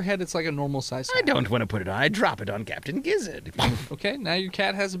 But on your head, it's like a normal size hat. I don't want to put it on. I drop it on Captain Gizzard. Okay, now your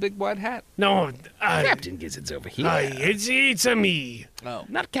cat has a big wide hat. no? Captain Gizzard's over here. It's a me. Oh.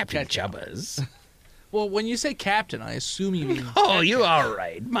 Not Captain Chubbers. Well, when you say captain, I assume you mean... Oh, you are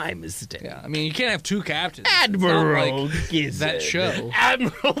right. My mistake. Yeah, I mean, you can't have two captains. It's not Admiral like Gizzard. that show.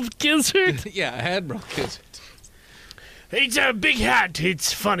 Admiral Gizzard. Yeah, Admiral Gizzard. It's a big hat.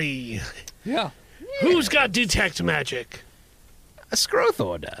 It's funny. Yeah. Who's got detect magic? A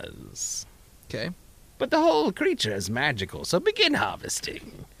Scrothor does. Okay. But the whole creature is magical, so begin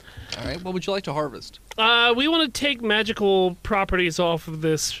harvesting. All right, what would you like to harvest? We want to take magical properties off of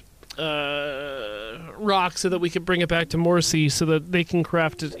this rock so that we can bring it back to Morsi so that they can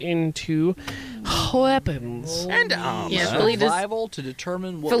craft it into weapons. And armor. Yeah, Felita's, Survival to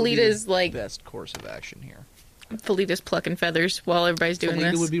determine what would be Felita's the like best course of action here. Felita's plucking feathers while everybody's doing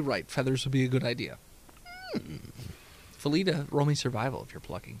Felita this. would be right. Feathers would be a good idea. Felita, roll me survival if you're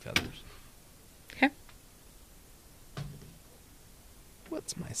plucking feathers. Okay.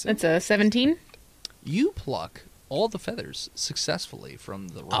 What's my That's a 17. You pluck all the feathers successfully from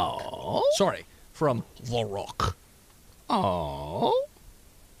the rock. Oh. Sorry, from the rock. Oh.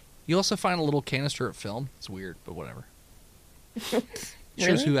 You also find a little canister of film. It's weird, but whatever. Shows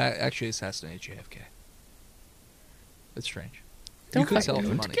Really? who actually assassinated JFK. It's strange. Don't you could fucking sell it for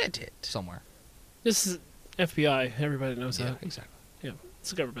don't money get it. somewhere. This is FBI. Everybody knows Yeah, that. exactly. Yeah, it's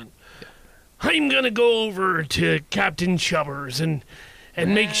the government. I'm gonna go over to Captain Chubbers and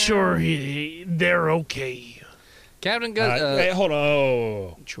make sure they're okay. Captain Gun. Wait, hold on.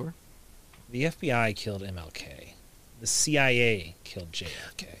 Oh. Sure. The FBI killed MLK. The CIA killed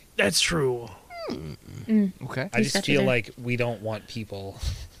JFK. That's true. Okay. I just got you feel there. like we don't want people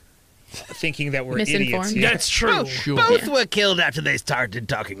thinking that we're idiots Misinformed. here. That's true. Sure. Both were killed after they started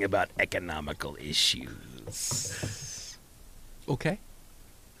talking about economical issues. Okay.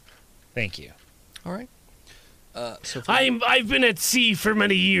 Thank you. All right. So I've been at sea for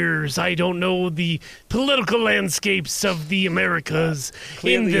many years. I don't know the political landscapes of the Americas in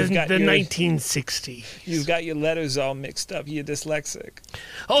Clearly you've the got your- 1960s. You've got your letters all mixed up. You're dyslexic.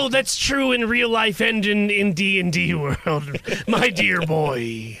 Oh, that's true in real life and in D&D world, my dear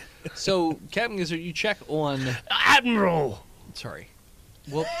boy. So, Captain Gizzard, you check on. Admiral. Sorry.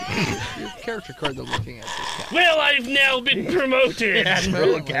 Well, your character card they're looking at says Captain. Well, I've now been promoted.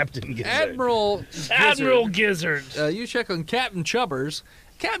 Admiral Captain Gizzard. Admiral Gizzard. Admiral Gizzard. You check on Captain Chubbers.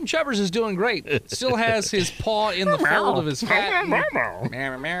 Captain Chubbers is doing great. Still has his paw in the fold of his hat.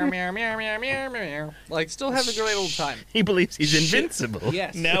 Like, still having a great old time. He believes he's invincible.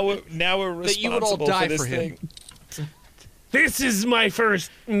 Yes. Now we're That you would all responsible die for this for him. thing. This is my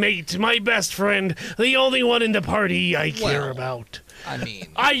first mate, my best friend, the only one in the party I care Well, about. I mean,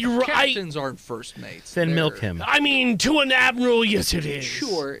 I captains aren't first mates. Then They're- milk him. I mean, to an admiral, yes it is.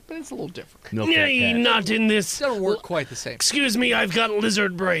 Sure, but it's a little different. Milk that Nay, cat. not in this. It doesn't work quite the same. Excuse me, I've got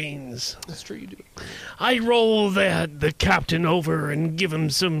lizard brains. That's true, you do. I roll the captain over and give him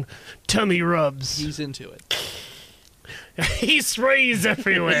some tummy rubs. He's into it. He sprays He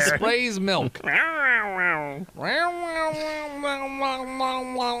everywhere. sprays milk. I'm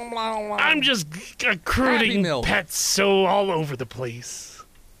just Happy recruiting milk. pets so all over the place.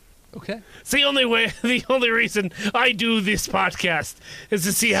 Okay. It's the only way, the only reason I do this podcast is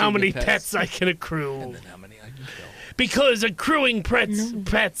to see how See the many pets. pets I can accrue. And then how many I can kill. Because accruing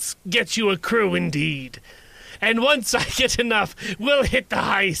pets gets you a crew indeed. And once I get enough, we'll hit the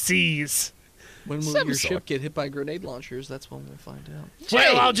high seas. When will Some your sort. ship get hit by grenade launchers? That's when we'll find out.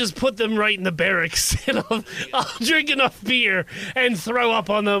 Well, I'll just put them right in the barracks, and I'll drink enough beer and throw up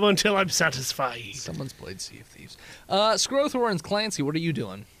on them until I'm satisfied. Someone's played Sea of Thieves. Scrothor and Clancy, what are you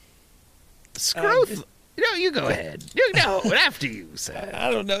doing? Scroth. No, you go ahead. No, after you, sir.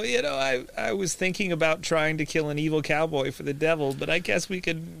 I don't know. I was thinking about trying to kill an evil cowboy for the devil, but I guess we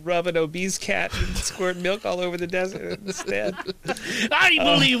could rub an obese cat and squirt milk all over the desert instead. I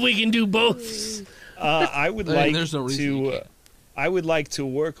believe we can do both. I would I mean, like there's no reason you to. can't. I would like to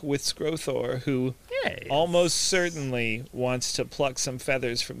work with Scrothor, who almost certainly wants to pluck some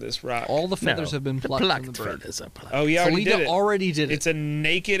feathers from this rock. All the feathers have been plucked from the bird. feathers are plucked. Oh, he already Felita did it. already did it. It's a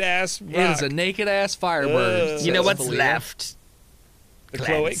naked ass rock. It is a naked-ass firebird. You know says what's Felita. left? The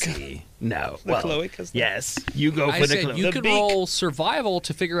cloaca. Clancy. No. The well, cloaca's yes. You go I for the said cloaca. you The could beak. roll survival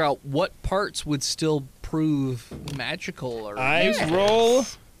to figure out what parts would still prove magical or I useful. roll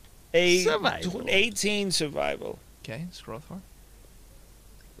a Survival. 18 survival. Okay, Scrothor.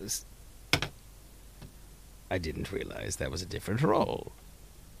 I didn't realize that was a different roll.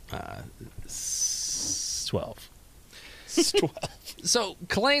 12. So,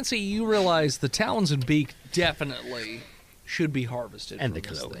 Clancy, you realize the talons and beak definitely should be harvested. And the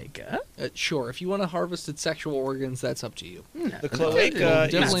from this thing. cloaca. Sure, if you want to harvest its sexual organs, that's up to you. The It'll cloaca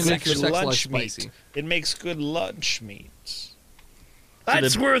definitely is make your good sex life lunch meat. spicy. It makes good lunch meat.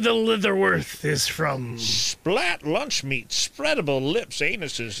 That's where the Litherworth is from. Splat lunch meat, spreadable lips,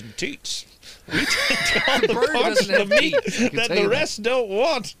 anuses, and teats. We take all the bird parts doesn't of the have meat teeth, I can that tell the you that. rest don't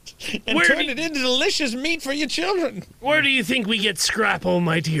want and Where turn do- it into delicious meat for your children. Where do you think we get Scrapple,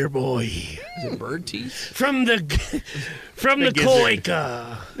 my dear boy? Is it bird teeth? From the gizzard.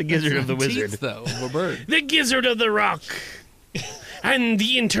 cloaca, The gizzard of the wizard. Teeth, though, of a bird. the gizzard of the rock, and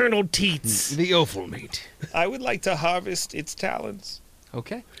the internal teats. The offal meat. I would like to harvest its talons.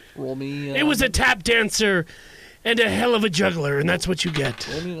 Okay, roll me. It was a tap dancer and a hell of a juggler, and that's what you get.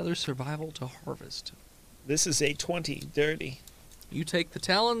 Roll me another survival to harvest. This is a 20, dirty. You take the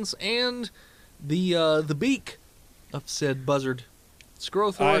talons and the beak of said buzzard.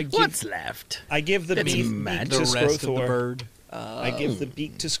 Scrothor. I give- What's left? I give the That's beak mad. to the rest of the Scrothor. bird. I give the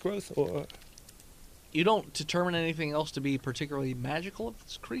beak to Scrothor. You don't determine anything else to be particularly magical of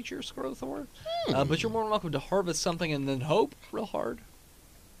this creature, Scrothor. But you're more than welcome to harvest something and then hope real hard.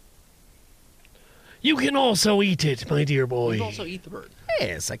 You can also eat it, my dear You boy. can also eat the bird.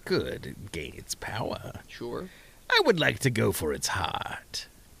 Yes, I could gain its power. Sure. I would like to go for its heart.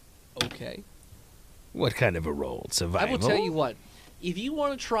 Okay. What kind of a roll? Survival? I will tell you what. If you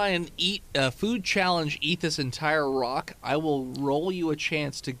want to try and eat a food challenge, eat this entire rock, I will roll you a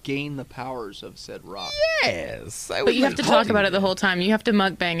chance to gain the powers of said rock. Yes. I But would you have like to talk do about it the that. whole time. You have to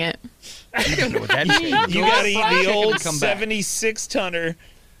mukbang it. I don't know what that means. You Go gotta get eat fried the chicken old and come back. 76 tonner.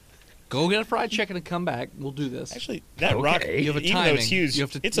 Go get a fried chicken and come back. We'll do this. Actually, that Okay. rock, You have a even though timing. it's huge, You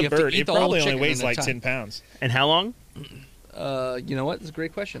have to- it's you a have to bird. eat It the whole probably only chicken weighs in a like time. 10 pounds. And how long? You know what? That's a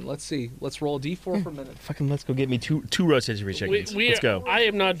great question. Let's see. Let's roll a d4 per minute. Fucking let's go get me two rotisserie chickens. Let's go. I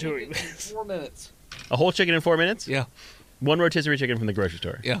am not doing this. 4 minutes. A whole chicken in 4 minutes? Yeah. One rotisserie chicken from the grocery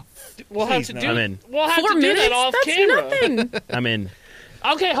store. Yeah. We'll have Please, to no. do. I'm in. We'll have 4 to do minutes? that off That's camera. nothing. I'm in.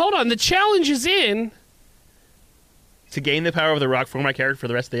 Okay, hold on. The challenge is in. To gain the power of the rock for my character for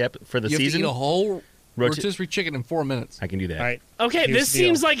the rest of the for the You have season, to eat a whole Roti- rotisserie chicken in 4 minutes. I can do that. All right. Okay, Here's this the deal.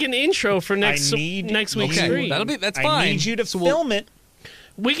 seems like an intro for next need- next week's Okay, stream. That's I fine. need you to So we'll- film it.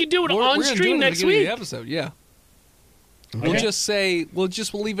 We can do it We're on gonna do it stream at the next beginning week. of the episode, yeah. Okay. We'll just say we'll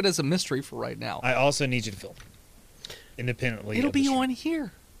leave it as a mystery for right now. I also need you to film independently. It'll of the be stream. on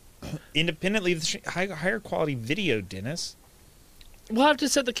here. Independently of the stream. Higher quality video, Dennis. We'll have to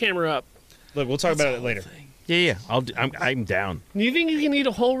set the camera up. Look, we'll talk about it later. Yeah. I'm down. Do you think you can eat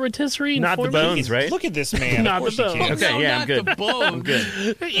a whole rotisserie? In Not 4 the minutes? bones, right? Look at this man. Not Of the course you bones. can. Okay, yeah, I'm not good. The bones. I'm good.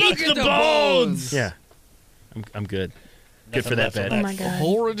 Eat Look the at the bones. Yeah. I'm good. Good for Nothing that left on bet. Oh my A god.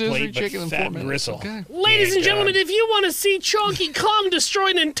 whole rotisserie Plate, but chicken in fat 4 and minutes. gristle. Okay. Ladies Yeah, and gentlemen, God. if you want to see Chonky Kong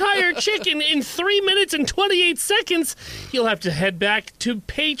destroy an entire chicken in 3 minutes and 28 seconds, you'll have to head back to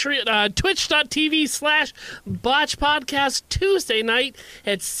Patreon, twitch.tv/Botch Podcast Tuesday night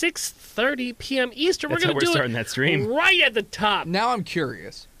at 6:30 p.m. Eastern. That's we're how going we're to do starting it that stream. right at the top. Now I'm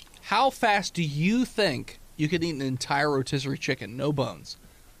curious. How fast do you think you could eat an entire rotisserie chicken, no bones?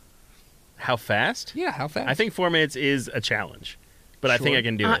 How fast? Yeah, how fast? I think 4 minutes is a challenge, but I think Sure. I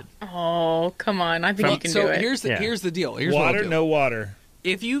can do it. Oh, come on. I think you can so do it. here's the Yeah. here's the deal. Here's what I'll Water, do. no water.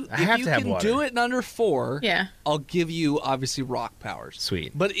 If you I have to have can water. do it in under 4, Yeah. I'll give you obviously rock powers.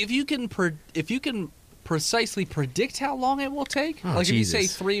 Sweet. But if you can precisely predict how long it will take, like if you say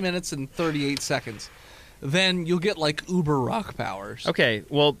Jesus. 3 minutes and 38 seconds, then you'll get like uber rock powers. Okay,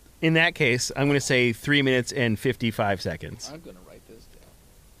 well, In that case, I'm going to say 3 minutes and 55 seconds. I'm going to write this down.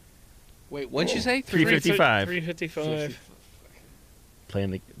 Wait, what'd you say? 3:55. 3:55.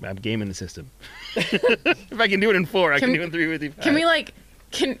 I'm gaming the system. If I can do it in 4, I can do it in 3:55. Can we like?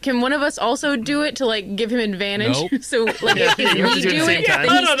 Can one of us also do it to like give him advantage? Nope. So like if You have we to do it at do the same it, time.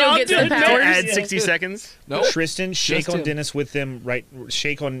 then he No, still I'll gets do the it. powers. Add 60 seconds? Nope. Tristan, shake Just on him. Dennis with them right.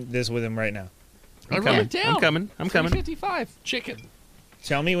 Shake on this with him right now. I wrote it down. I'm coming. 3:55. Chicken.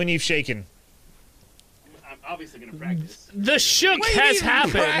 Tell me when you've shaken. I'm obviously going to practice. The shook What do you has mean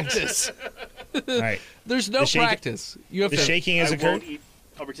happened. Practice. All right. There's no The shaking- practice. You have The to. shaking has occurred. eat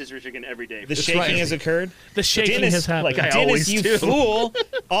a rotisserie chicken every day. The shaking right. has occurred. The shaking Dennis, has happened. like I Dennis, always you do. fool!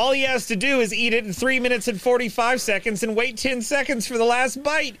 All he has to do is eat it in 3 minutes and 45 seconds and wait 10 seconds for the last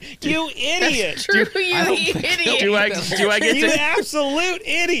bite. You idiot! True, you idiot. Do I get You to... absolute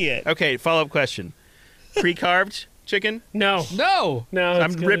idiot! Okay, follow-up question. Pre-carved chicken? No. No. No.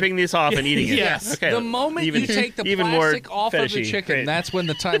 I'm ripping this off and eating it. Yes. Okay. The moment you take the even more plastic off of the fetishy. chicken, Great. that's when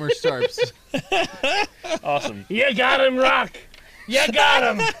the timer starts. Awesome. You got him, Rock. You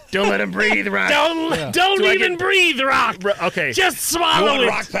got him. Don't let him breathe, Rock. Don't Do I even get- breathe, Rock. Okay. Just You swallow want it.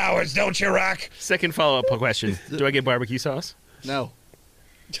 rock powers, don't you, Rock? Second follow-up question. Do I get barbecue sauce? No.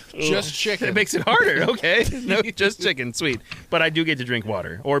 Just chicken. It makes it harder. Okay. No, just chicken. Sweet. But I do get to drink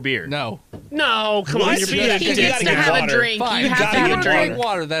water or beer. No. No, come on. What? You're You being a gotta He get gets to water. have a drink. Fine. You have gotta to have get a drink. Drink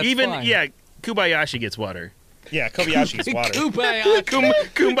water. That's Even fine. yeah, Kubayashi gets water. Yeah, Kobayashi's water. Kumbaya.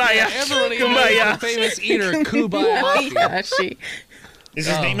 Kumbaya. Everybody Kumbaya. knows the famous eater Kumbaya. Yeah, she. Is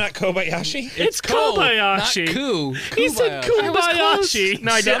his name not Kobayashi? It's Kobayashi. Not Ku. He said Kubayashi.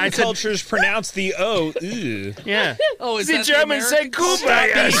 No, I did. Some I said cultures pronounce the O. Ew. yeah. Oh, is The that Germans the said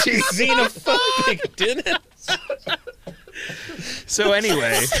Americans? Kubayashi. Xenophobic, didn't it? So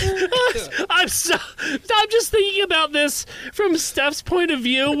anyway, I'm just thinking about this from Steph's point of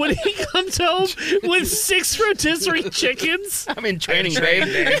view when he comes home with 6 rotisserie chickens. I'm in training,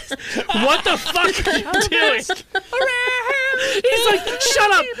 babe. What the fuck are you doing? He's like,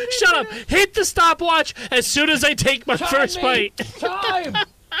 shut up, hit the stopwatch as soon as I take my first bite. Time.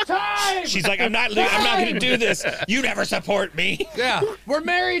 She's like, I'm not going to do this. You never support me. Yeah, we're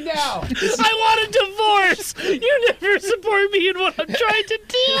married now. I want a divorce. You never support me in what I'm trying to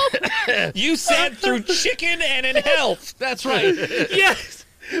do. You said through chicken and in health. That's right. Yes,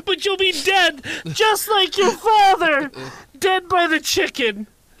 but you'll be dead, just like your father, dead by the chicken.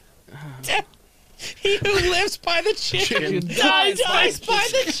 He who lives by the chicken dies dies by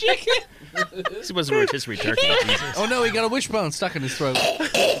the chicken. This was a rotisserie turkey. Jesus. Oh no, he got a wishbone stuck in his throat.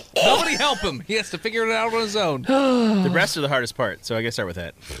 Nobody help him. He has to figure it out on his own. The breasts are the hardest part, so I gotta start with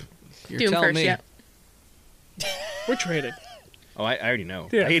that. You're Do him telling first, me. yeah. We're trading. Oh, I already know.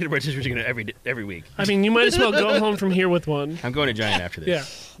 Yeah. I eat a rotisserie chicken every week. I mean, you might as well go home from here with one. I'm going to Giant after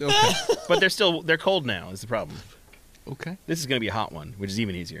this. Yeah. Okay. But they're cold now. Is the problem. Okay. This is gonna be a hot one, which is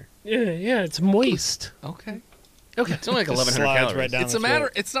even easier. Yeah, it's moist. Okay. Okay. It's only like 1,100 Slides calories. right down It's the a matter.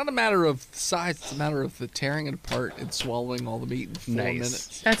 throat. It's not a matter of size. It's a matter of the tearing it apart and swallowing all the meat in 4 Nice.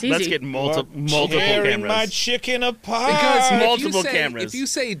 minutes. That's easy. Let's get multiple Tearing my cameras. chicken apart. Because if multiple you say, cameras. If you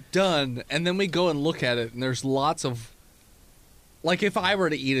say done, and then we go and look at it, and there's lots of, like, if I were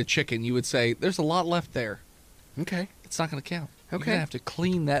to eat a chicken, you would say there's a lot left there. Okay. It's not going to count. You're Okay. gonna have to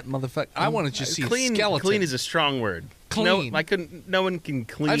clean that motherfucker. I want to just see clean. a skeleton. Clean is a strong word. Clean. No, I couldn't. No one can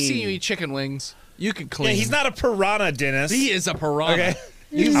clean. I've seen you eat chicken wings. You can Yeah, clean. he's not a piranha, Dennis. He is a piranha.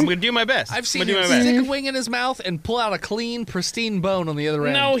 Okay. I'm gonna do my best. I've seen I'm gonna him do my best. stick a wing in his mouth and pull out a clean, pristine bone on the other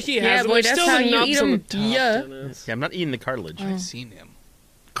end. No, he Yeah, has. boy, There's that's still how the you nubs eat on the 'em. top, Yeah. Dennis. Yeah, I'm not eating the cartilage. I've seen him.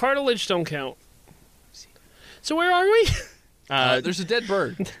 Cartilage don't count. So where are we? There's a dead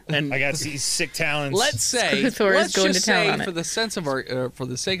bird. And I got these sick talons. Let's say, Skrothor is let's going just to town say, on it. for the sense of for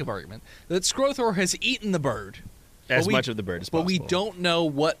the sake of argument, that Skrothor has eaten the bird. as but we- much of the bird as But possible. we don't know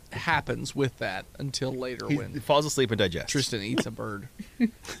what happens with that until later He when falls asleep and digests. Tristan eats a bird.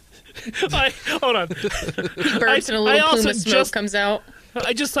 Hold on. He burps and a I little also plume of smoke just- comes out.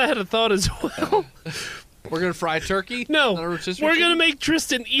 I had a thought as well. We're gonna fry turkey. No, Not a rotisserie we're chicken? gonna make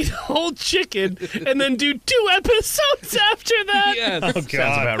Tristan eat a whole chicken and then do 2 episodes after that, Yes. Oh, Sounds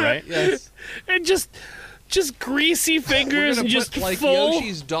God. about right. Yes. and just greasy We're fingers gonna and just put like full.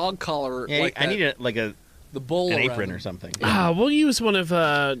 Yoshi's dog collar. Yeah, like I that, need the bowl an around apron him. or something. We'll use one of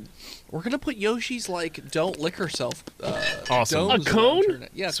We're gonna put Yoshi's like don't lick herself. Awesome. domes A cone? around her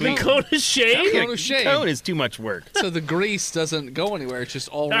neck. Yeah, Sweet. Cone of shame. Cone of shame. Cone is too much work. So the grease doesn't go anywhere. It's just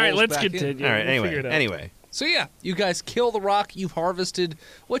all. All right, rolls let's back in. continue. All right. We'll figure it out. Anyway. So yeah, you guys kill the rock. You've harvested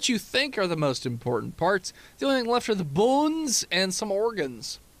what you think are the most important parts. The only thing left are the bones and some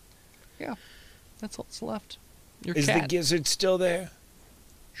organs. Yeah, that's all that's left. Your Is the cat. gizzard still there?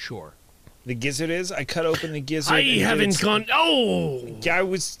 Sure. The gizzard is? I cut open the gizzard. I haven't gone. Oh! I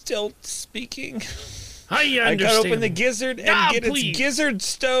was still speaking. I I understand. cut open the gizzard and get please. its gizzard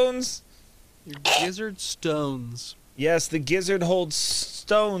stones. Your gizzard stones. Yes, the gizzard holds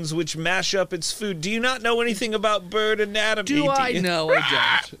stones which mash up its food. Do you not know anything about bird anatomy? Do I know?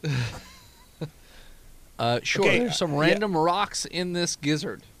 I don't. Sure. Okay, There's some random rocks in this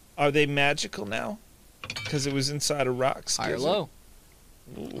gizzard. Are they magical now? Because it was inside a rock. High or low?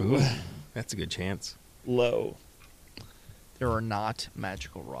 Ooh, that's a good chance. Low. There are not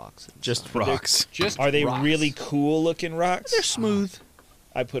magical rocks. Just rocks. Just Are they rocks. really cool looking rocks? They're smooth.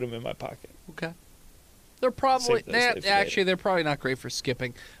 I put them in my pocket. Okay. They're probably Save those later for actually they're probably not great for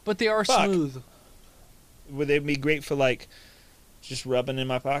skipping, but they are Fuck. smooth. Would they be great for like just rubbing in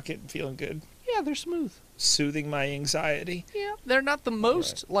my pocket and feeling good? Yeah, they're smooth. Soothing my anxiety? Yeah, they're not the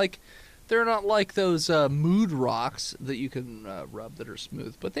most like they're not like those mood rocks that you can rub that are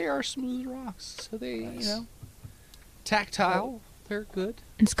smooth, but they are smooth rocks. So they, tactile. They're good.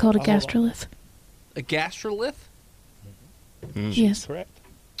 It's called a Hold on. gastrolith. A gastrolith? Yes. Correct.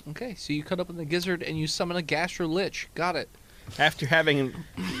 Okay, so you cut open the gizzard and you summon a gastrolich. Got it. After having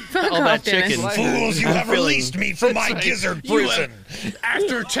Fuck all off, that Dennis. chicken, Fools, you I'm have feeling- released me from my gizzard prison.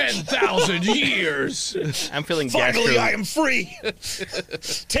 After 10,000 years. I'm feeling Finally, gastro. I am free.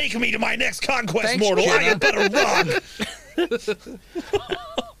 Take me to my next conquest, Thanks, mortal. I Jenna. am but a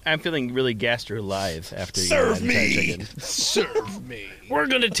rock. I'm feeling really gastro live after Serve eating that entire me. chicken. Serve me. We're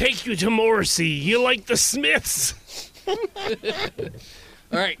gonna take you to Morrissey. You like the Smiths? All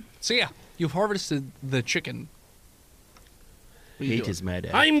right. So yeah, you've harvested the chicken. What are you Hate doing? is mad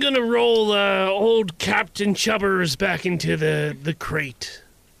at. I'm gonna roll old Captain Chubbers back into the crate.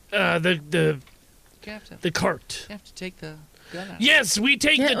 The Captain, cart. you have to take the gun out. Yes, we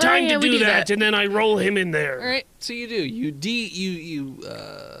take Yeah, the time yeah, to we do do that, that. and then I roll him in there. All right. So you do. You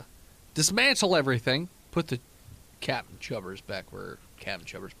dismantle everything. Put the Captain Chubbers back where Captain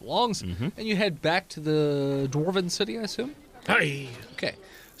Chubbers belongs, and you head back to the Dwarven city, I assume. Hi. Okay.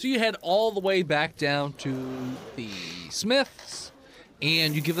 So you head all the way back down to the Smiths,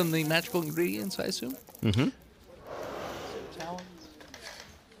 and you give them the magical ingredients, I assume.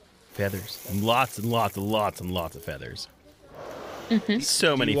 Feathers. And lots and lots and lots and lots of feathers.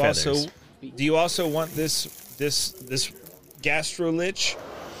 So many feathers. Do you also want this gastrolich?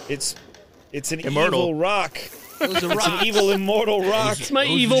 It's an Immortal. evil rock. Those are It's an evil immortal rock It's my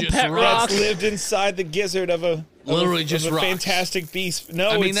Those are evil just pet rocks. rock. that's lived inside the gizzard of a Literally just of a rocks. fantastic beast. No,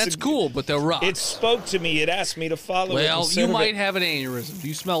 I mean, it's that's cool, but they're rocks. It spoke to me. It asked me to follow it. Well, and you serve might it. have an aneurysm. Do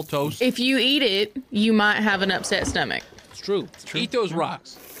you smell toast? If you eat it, you might have an upset stomach. It's true. Eat those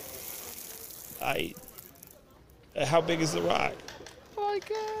rocks. How big is the rock?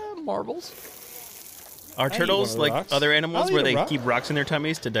 Like marbles. Are eat turtles one of the like rocks. other I'll animals eat where a they rock. keep rocks in their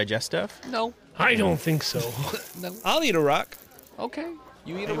tummies to digest stuff? No. I don't think so. No. I'll eat a rock. Okay.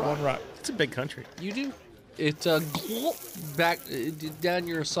 You eat Eat a rock. one rock. It's a big country. You do. It glop back down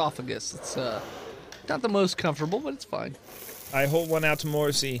your esophagus. It's not the most comfortable, but it's fine. I hold one out to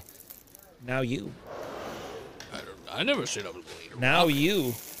Morrissey. Now you. I never said I was going to eat a rock. Now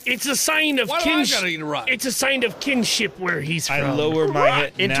you. It's a sign of Why do I kinship. gotta eat a rock? It's a sign of kinship where he's from. I lower my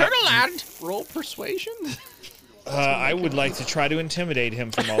head. Internal land. Roll persuasion. I would like to try to intimidate him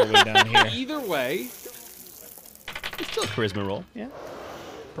from all the way down here. Either way, It's still a charisma roll. Yeah.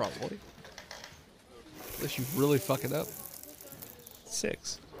 probably. Unless you really fuck it up.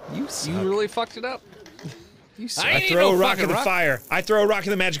 6. You really fucked it up. You suck. I throw a rock in the fire. I throw a rock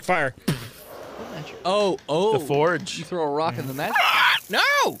in the magic fire. Oh. The forge. You throw a rock in the magic.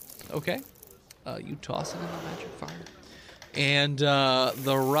 No. Okay. You toss it in the magic fire, and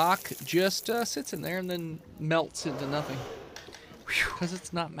the rock just sits in there and then melts into nothing. Because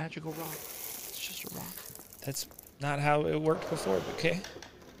it's not magical rock. It's just a rock. That's not how it worked before, but okay.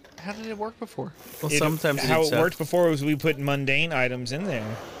 How did it work before? Well, sometimes how it's, it worked before was we put mundane items in there,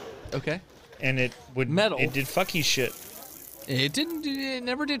 Okay. and it would Metal. It did fucky shit. It didn't. It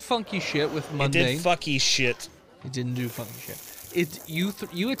never did funky shit with It mundane. did fucky shit. It didn't do funky shit.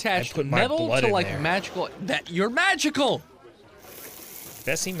 You attached put my metal blood to in like there. magical. That you're magical.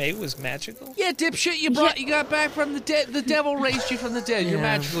 Bessie May was magical. Yeah, dipshit. You got back from the dead. The devil raised you from the dead. You're Yeah.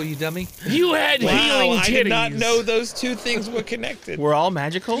 magical, you dummy. You had Wow, healing I titties. did not know those two things were connected. We're all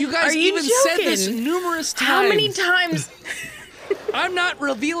magical? You guys Are you even said this joking? numerous times. How many times? I'm not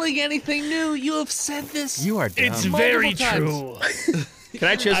revealing anything new. You have said this. You are dumb. It's very Multiple true. Can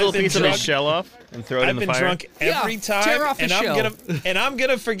I chisel a I've been piece of drunk. his shell off and throw it in I've the been fire? drunk every Yeah, time, tear off the and shell. I'm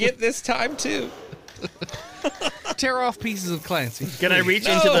gonna forget this time too. tear off pieces of Clancy. Can I reach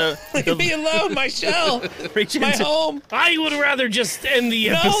into the Leave me alone, my shell. reach My into home. I would rather just end the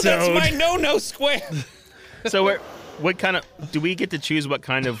No, episode. that's my no square. So what kind of do we get to choose what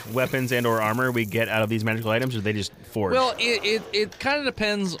kind of weapons and or armor we get out of these magical items, or are they just forged? Well, it kind of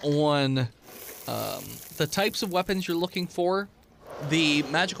depends on the types of weapons you're looking for. The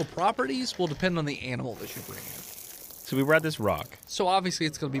magical properties will depend on the animal that you bring in. So we brought this rock, So obviously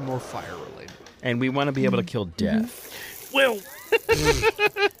it's going to be more fire related. and we want to be able to kill death. Well,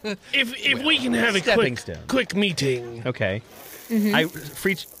 if we can have a Stepping stone. quick meeting. Okay. I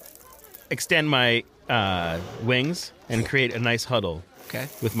extend my wings and create a nice huddle Okay.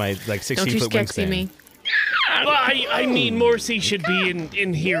 with my like 16 Don't you foot skexy wingspan. me. Well, I mean, Morrissey should be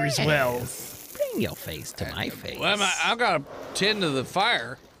in here as well. Bring your face to my face. Well, I've got to tend to the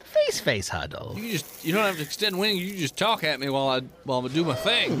fire. Face huddle. You don't have to extend wings. You just talk at me while I do my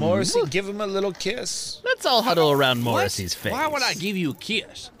thing. Morrissey, give him a little kiss. Let's all huddle around Morrissey's face. Why would I give you a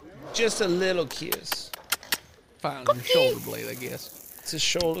kiss? Just a little kiss. Fine, your shoulder blade, I guess. It's a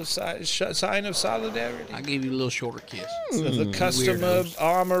shoulder sign of solidarity. I gave you a little shorter kiss. It's the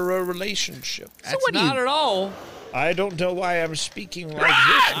customer-armorer relationship. That's not at all. I don't know why I'm speaking like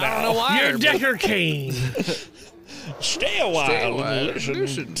this now. I don't know why. You're Decker Kane. Stay a while and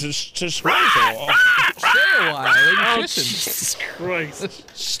listen to Squirtle. Stay a while and Oh, kissing. Jesus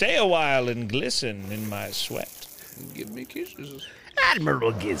Christ. Stay a while and glisten in my sweat. Give me kisses.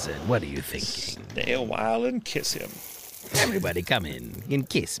 Admiral Gizzard, what are you thinking? Stay a while and kiss him. Everybody come in and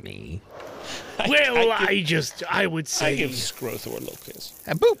kiss me. Well, I would I say give Scrothor a little kiss.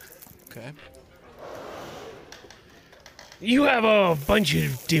 And boop. Okay. you have a bunch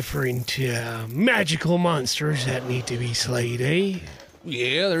of different magical monsters that need to be slayed, eh?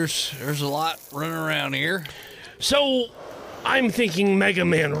 Yeah, there's a lot running around here. So, I'm thinking Mega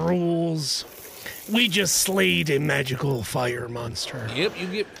Man rules. We just slayed a magical fire monster. Yep, you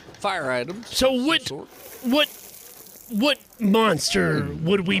get fire items. So of what some sort. what monster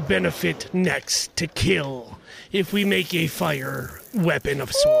would we benefit next to kill if we make a fire weapon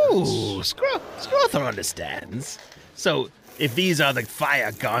of sorts? Ooh, Scrothor understands. So, if these are the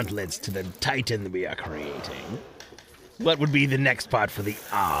fire gauntlets to the Titan we are creating, what would be the next part for the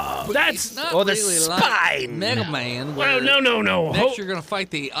arm? That's Not or the really spine. like Mega Man. well, where no. Next, you're gonna fight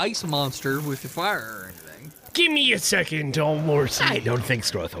the ice monster with the fire or anything. Give me a second, Morrissey. I don't think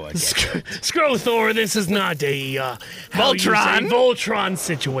Scrothor gets it. Scrothor, this is not a how you say, Voltron? Voltron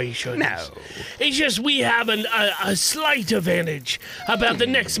situation. No. It's just we have a slight advantage about the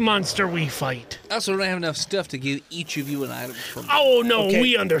next monster we fight. I also don't have enough stuff to give each of you an item from. Oh no, Okay.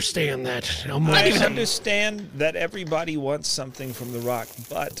 we understand that. I understand that everybody wants something from the rock,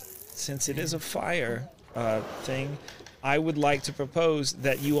 but since it is a fire thing, I would like to propose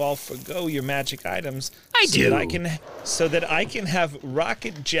that you all forgo your magic items. So that I can have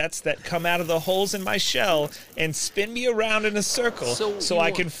rocket jets that come out of the holes in my shell and spin me around in a circle, so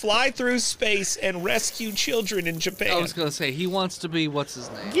I can fly through space and rescue children in Japan. I was gonna say he wants to be what's his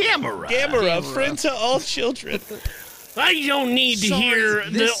name? Gamera, friend to all children. I don't need to Sorry, hear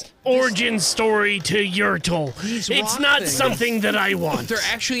the origin story to Yertle. It's not things. something that I want. They're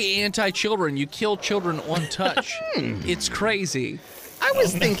actually anti-children. You kill children on touch. It's crazy. I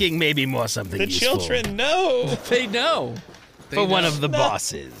was thinking maybe more something The useful children know. They know. for one of the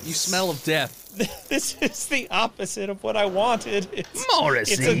bosses. You smell of death. This is the opposite of what I wanted.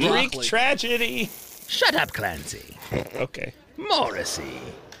 Morrissey. It's a Greek Broccoli. tragedy. Shut up, Clancy. Okay. Morrissey.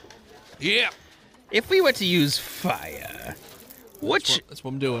 Yeah. If we were to use fire, which That's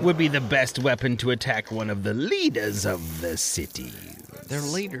what I'm doing. would be the best weapon to attack one of the leaders of the city? They're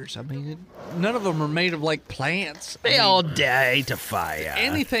leaders. I mean, none of them are made of like plants. They all die to fire.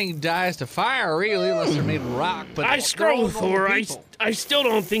 Anything dies to fire, really, unless they're made of rock. But I they're all Scrothor, normal I people. still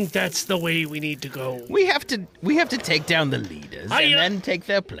don't think that's the way we need to go. We have to take down the leaders and then take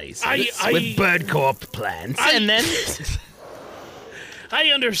their places with bird corp plants, and then I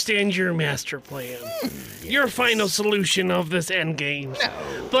understand your master plan, your final solution of this endgame.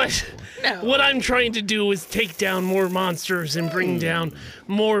 But what I'm trying to do is take down more monsters and bring down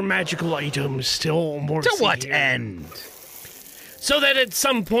more magical items to more. To what end? So that at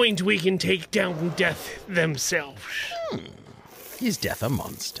some point we can take down Death themselves. Is Death a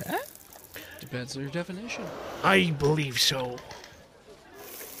monster? Depends on your definition. I believe so.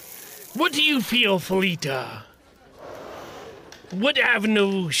 What do you feel, Felita? What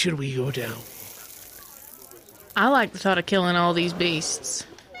avenue should we go down? I like the thought of killing all these beasts.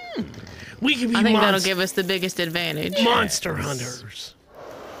 We could be I think that'll give us the biggest advantage. monster hunters.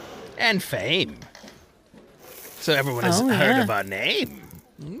 And fame. So everyone has heard of our name.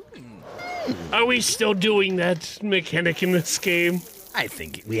 Are we still doing that mechanic in this game? I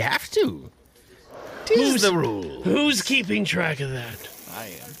think we have to. Tis the rule. Who's keeping track of that?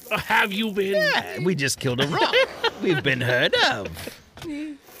 I am. Have you been? Yeah, we just killed a rock. We've been heard of.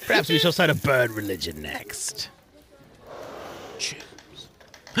 Perhaps we shall start a bird religion next.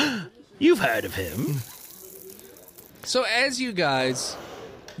 You've heard of him. So as you guys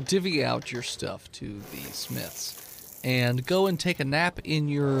divvy out your stuff to the smiths and go and take a nap in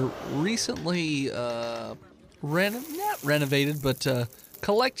your recently not renovated but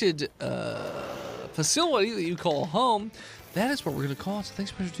collected facility that you call home, that is what we're going to call it. So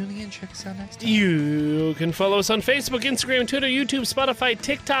thanks for tuning in. Check us out next time. You can follow us on Facebook, Instagram, Twitter, YouTube, Spotify,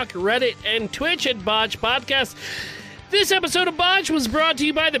 TikTok, Reddit, and Twitch at Botch Podcast. This episode of Botch was brought to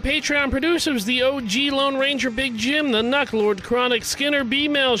you by the Patreon producers, the OG Lone Ranger Big Jim, the Knucklord Chronic, Skinner,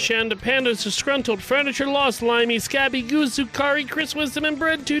 B-Mail, Shanda Pandas, Disgruntled, Furniture Lost, Limey, Scabby, Goose, Zukari, Chris Wisdom, and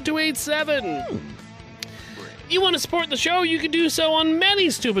Bread2287. You want to support the show, you can do so on many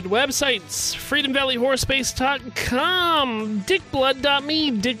stupid websites. FreedomValleyHorseBase.com,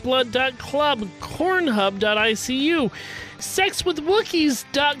 DickBlood.me, DickBlood.club, Cornhub.icu,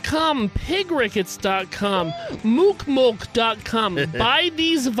 SexWithWookies.com, PigRickets.com, MookMulk.com,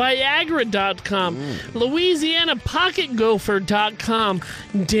 BuyTheseViagra.com, LouisianaPocketGopher.com,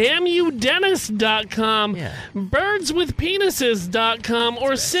 DamnYouDennis.com, BirdsWithPenises.com,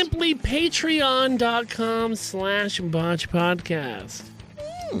 or simply Patreon.com/BotchPodcast.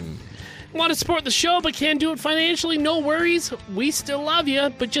 Want to support the show but can't do it financially? No worries. We still love you,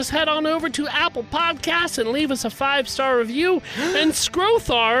 but just head on over to Apple Podcasts and leave us a 5-star review, and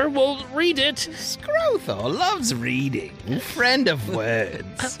Scrothar will read it. Scrothar loves reading. Friend of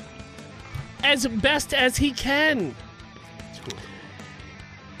words. As best as he can.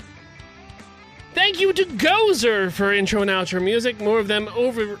 Thank you to Gozer for intro and outro music. More of them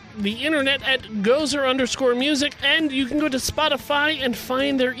over the internet at Gozer_music, and you can go to Spotify and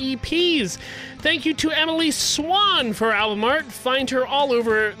find their EPs. Thank you to Emily Swan for album art. Find her all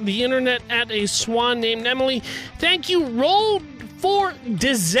over the internet at a swan named Emily. Thank you, Roll for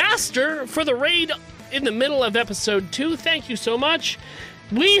Disaster, for the raid in the middle of episode 2. Thank you so much.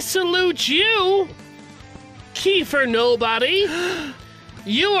 We salute you, Kiefer Nobody.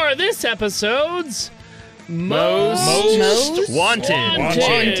 You are this episode's most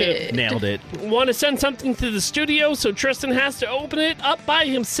wanted. Nailed it. Want to send something to the studio, so Tristan has to open it up by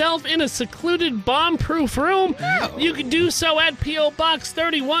himself in a secluded bomb-proof room? Oh. You can do so at P.O. Box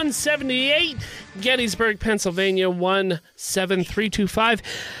 3178, Gettysburg, Pennsylvania 17325.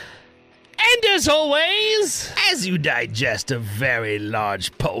 And as always, as you digest a very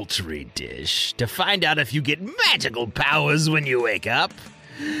large poultry dish to find out if you get magical powers when you wake up,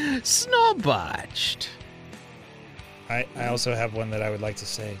 Snorbotched. I also have one that I would like to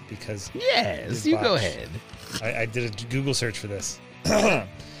say because yes, you go ahead. I did a Google search for this.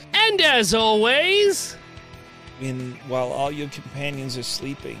 And as always, while all your companions are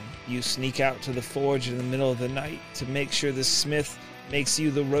sleeping, you sneak out to the forge in the middle of the night to make sure the smith makes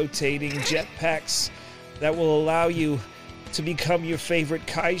you the rotating jetpacks that will allow you to become your favorite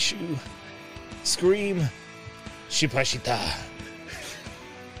kaiju. Scream, Shipashita.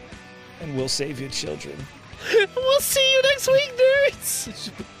 And we'll save your children. We'll see you next week,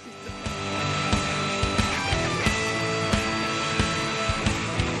 nerds!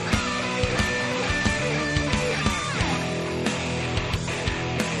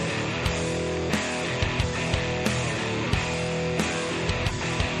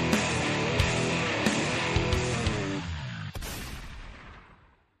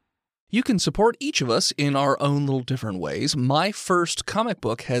 You can support each of us in our own little different ways. My first comic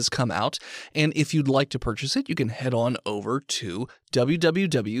book has come out, and if you'd like to purchase it, you can head on over to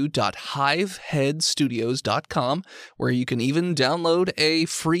www.hiveheadstudios.com, where you can even download a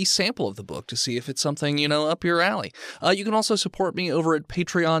free sample of the book to see if it's something, up your alley. You can also support me over at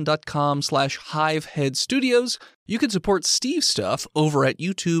patreon.com/hiveheadstudios. You can support Steve's stuff over at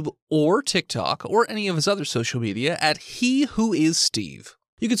YouTube or TikTok or any of his other social media at He Who Is Steve.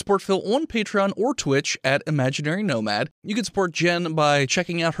 You can support Phil on Patreon or Twitch at Imaginary Nomad. You can support Jen by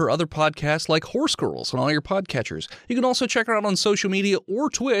checking out her other podcasts like Horse Girls on all your podcatchers. You can also check her out on social media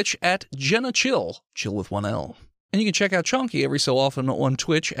or Twitch at Jenna Chill with one L. And you can check out Chonky every so often on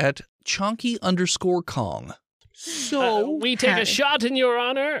Twitch at Chonky_Kong. So we take a shot in your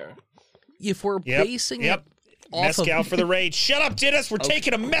honor. If we're basing it off Mezcal for the raid. Shut up, Dennis. We're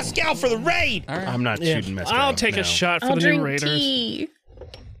taking a mezcal for the raid. Right. I'm not shooting mezcal. I'll take a shot for the new Raiders. Tea.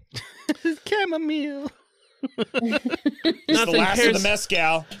 Chamomile. It's the last of the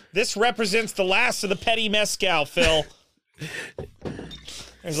mezcal. This represents the last of the petty mezcal, Phil.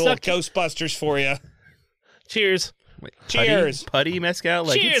 There's a little Ghostbusters for you. Cheers. Wait, Cheers. Putty mezcal?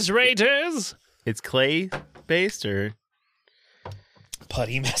 Like Cheers, Raiders. It's clay based or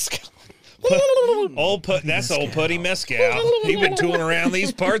Putty mezcal. That's old Putty Mezcal. He's been tooling around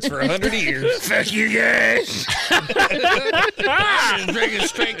these parts for 100 years. Fuck you guys. I'm just drinking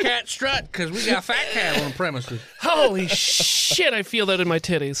straight cat strut because we got fat cat on the premises. Holy shit, I feel that in my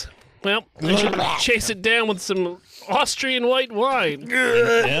titties. Well, I should chase it down with some Austrian white wine.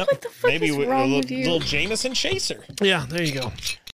 Yep. What the fuck Maybe is with wrong a with you? little Jameson chaser. Yeah, there you go.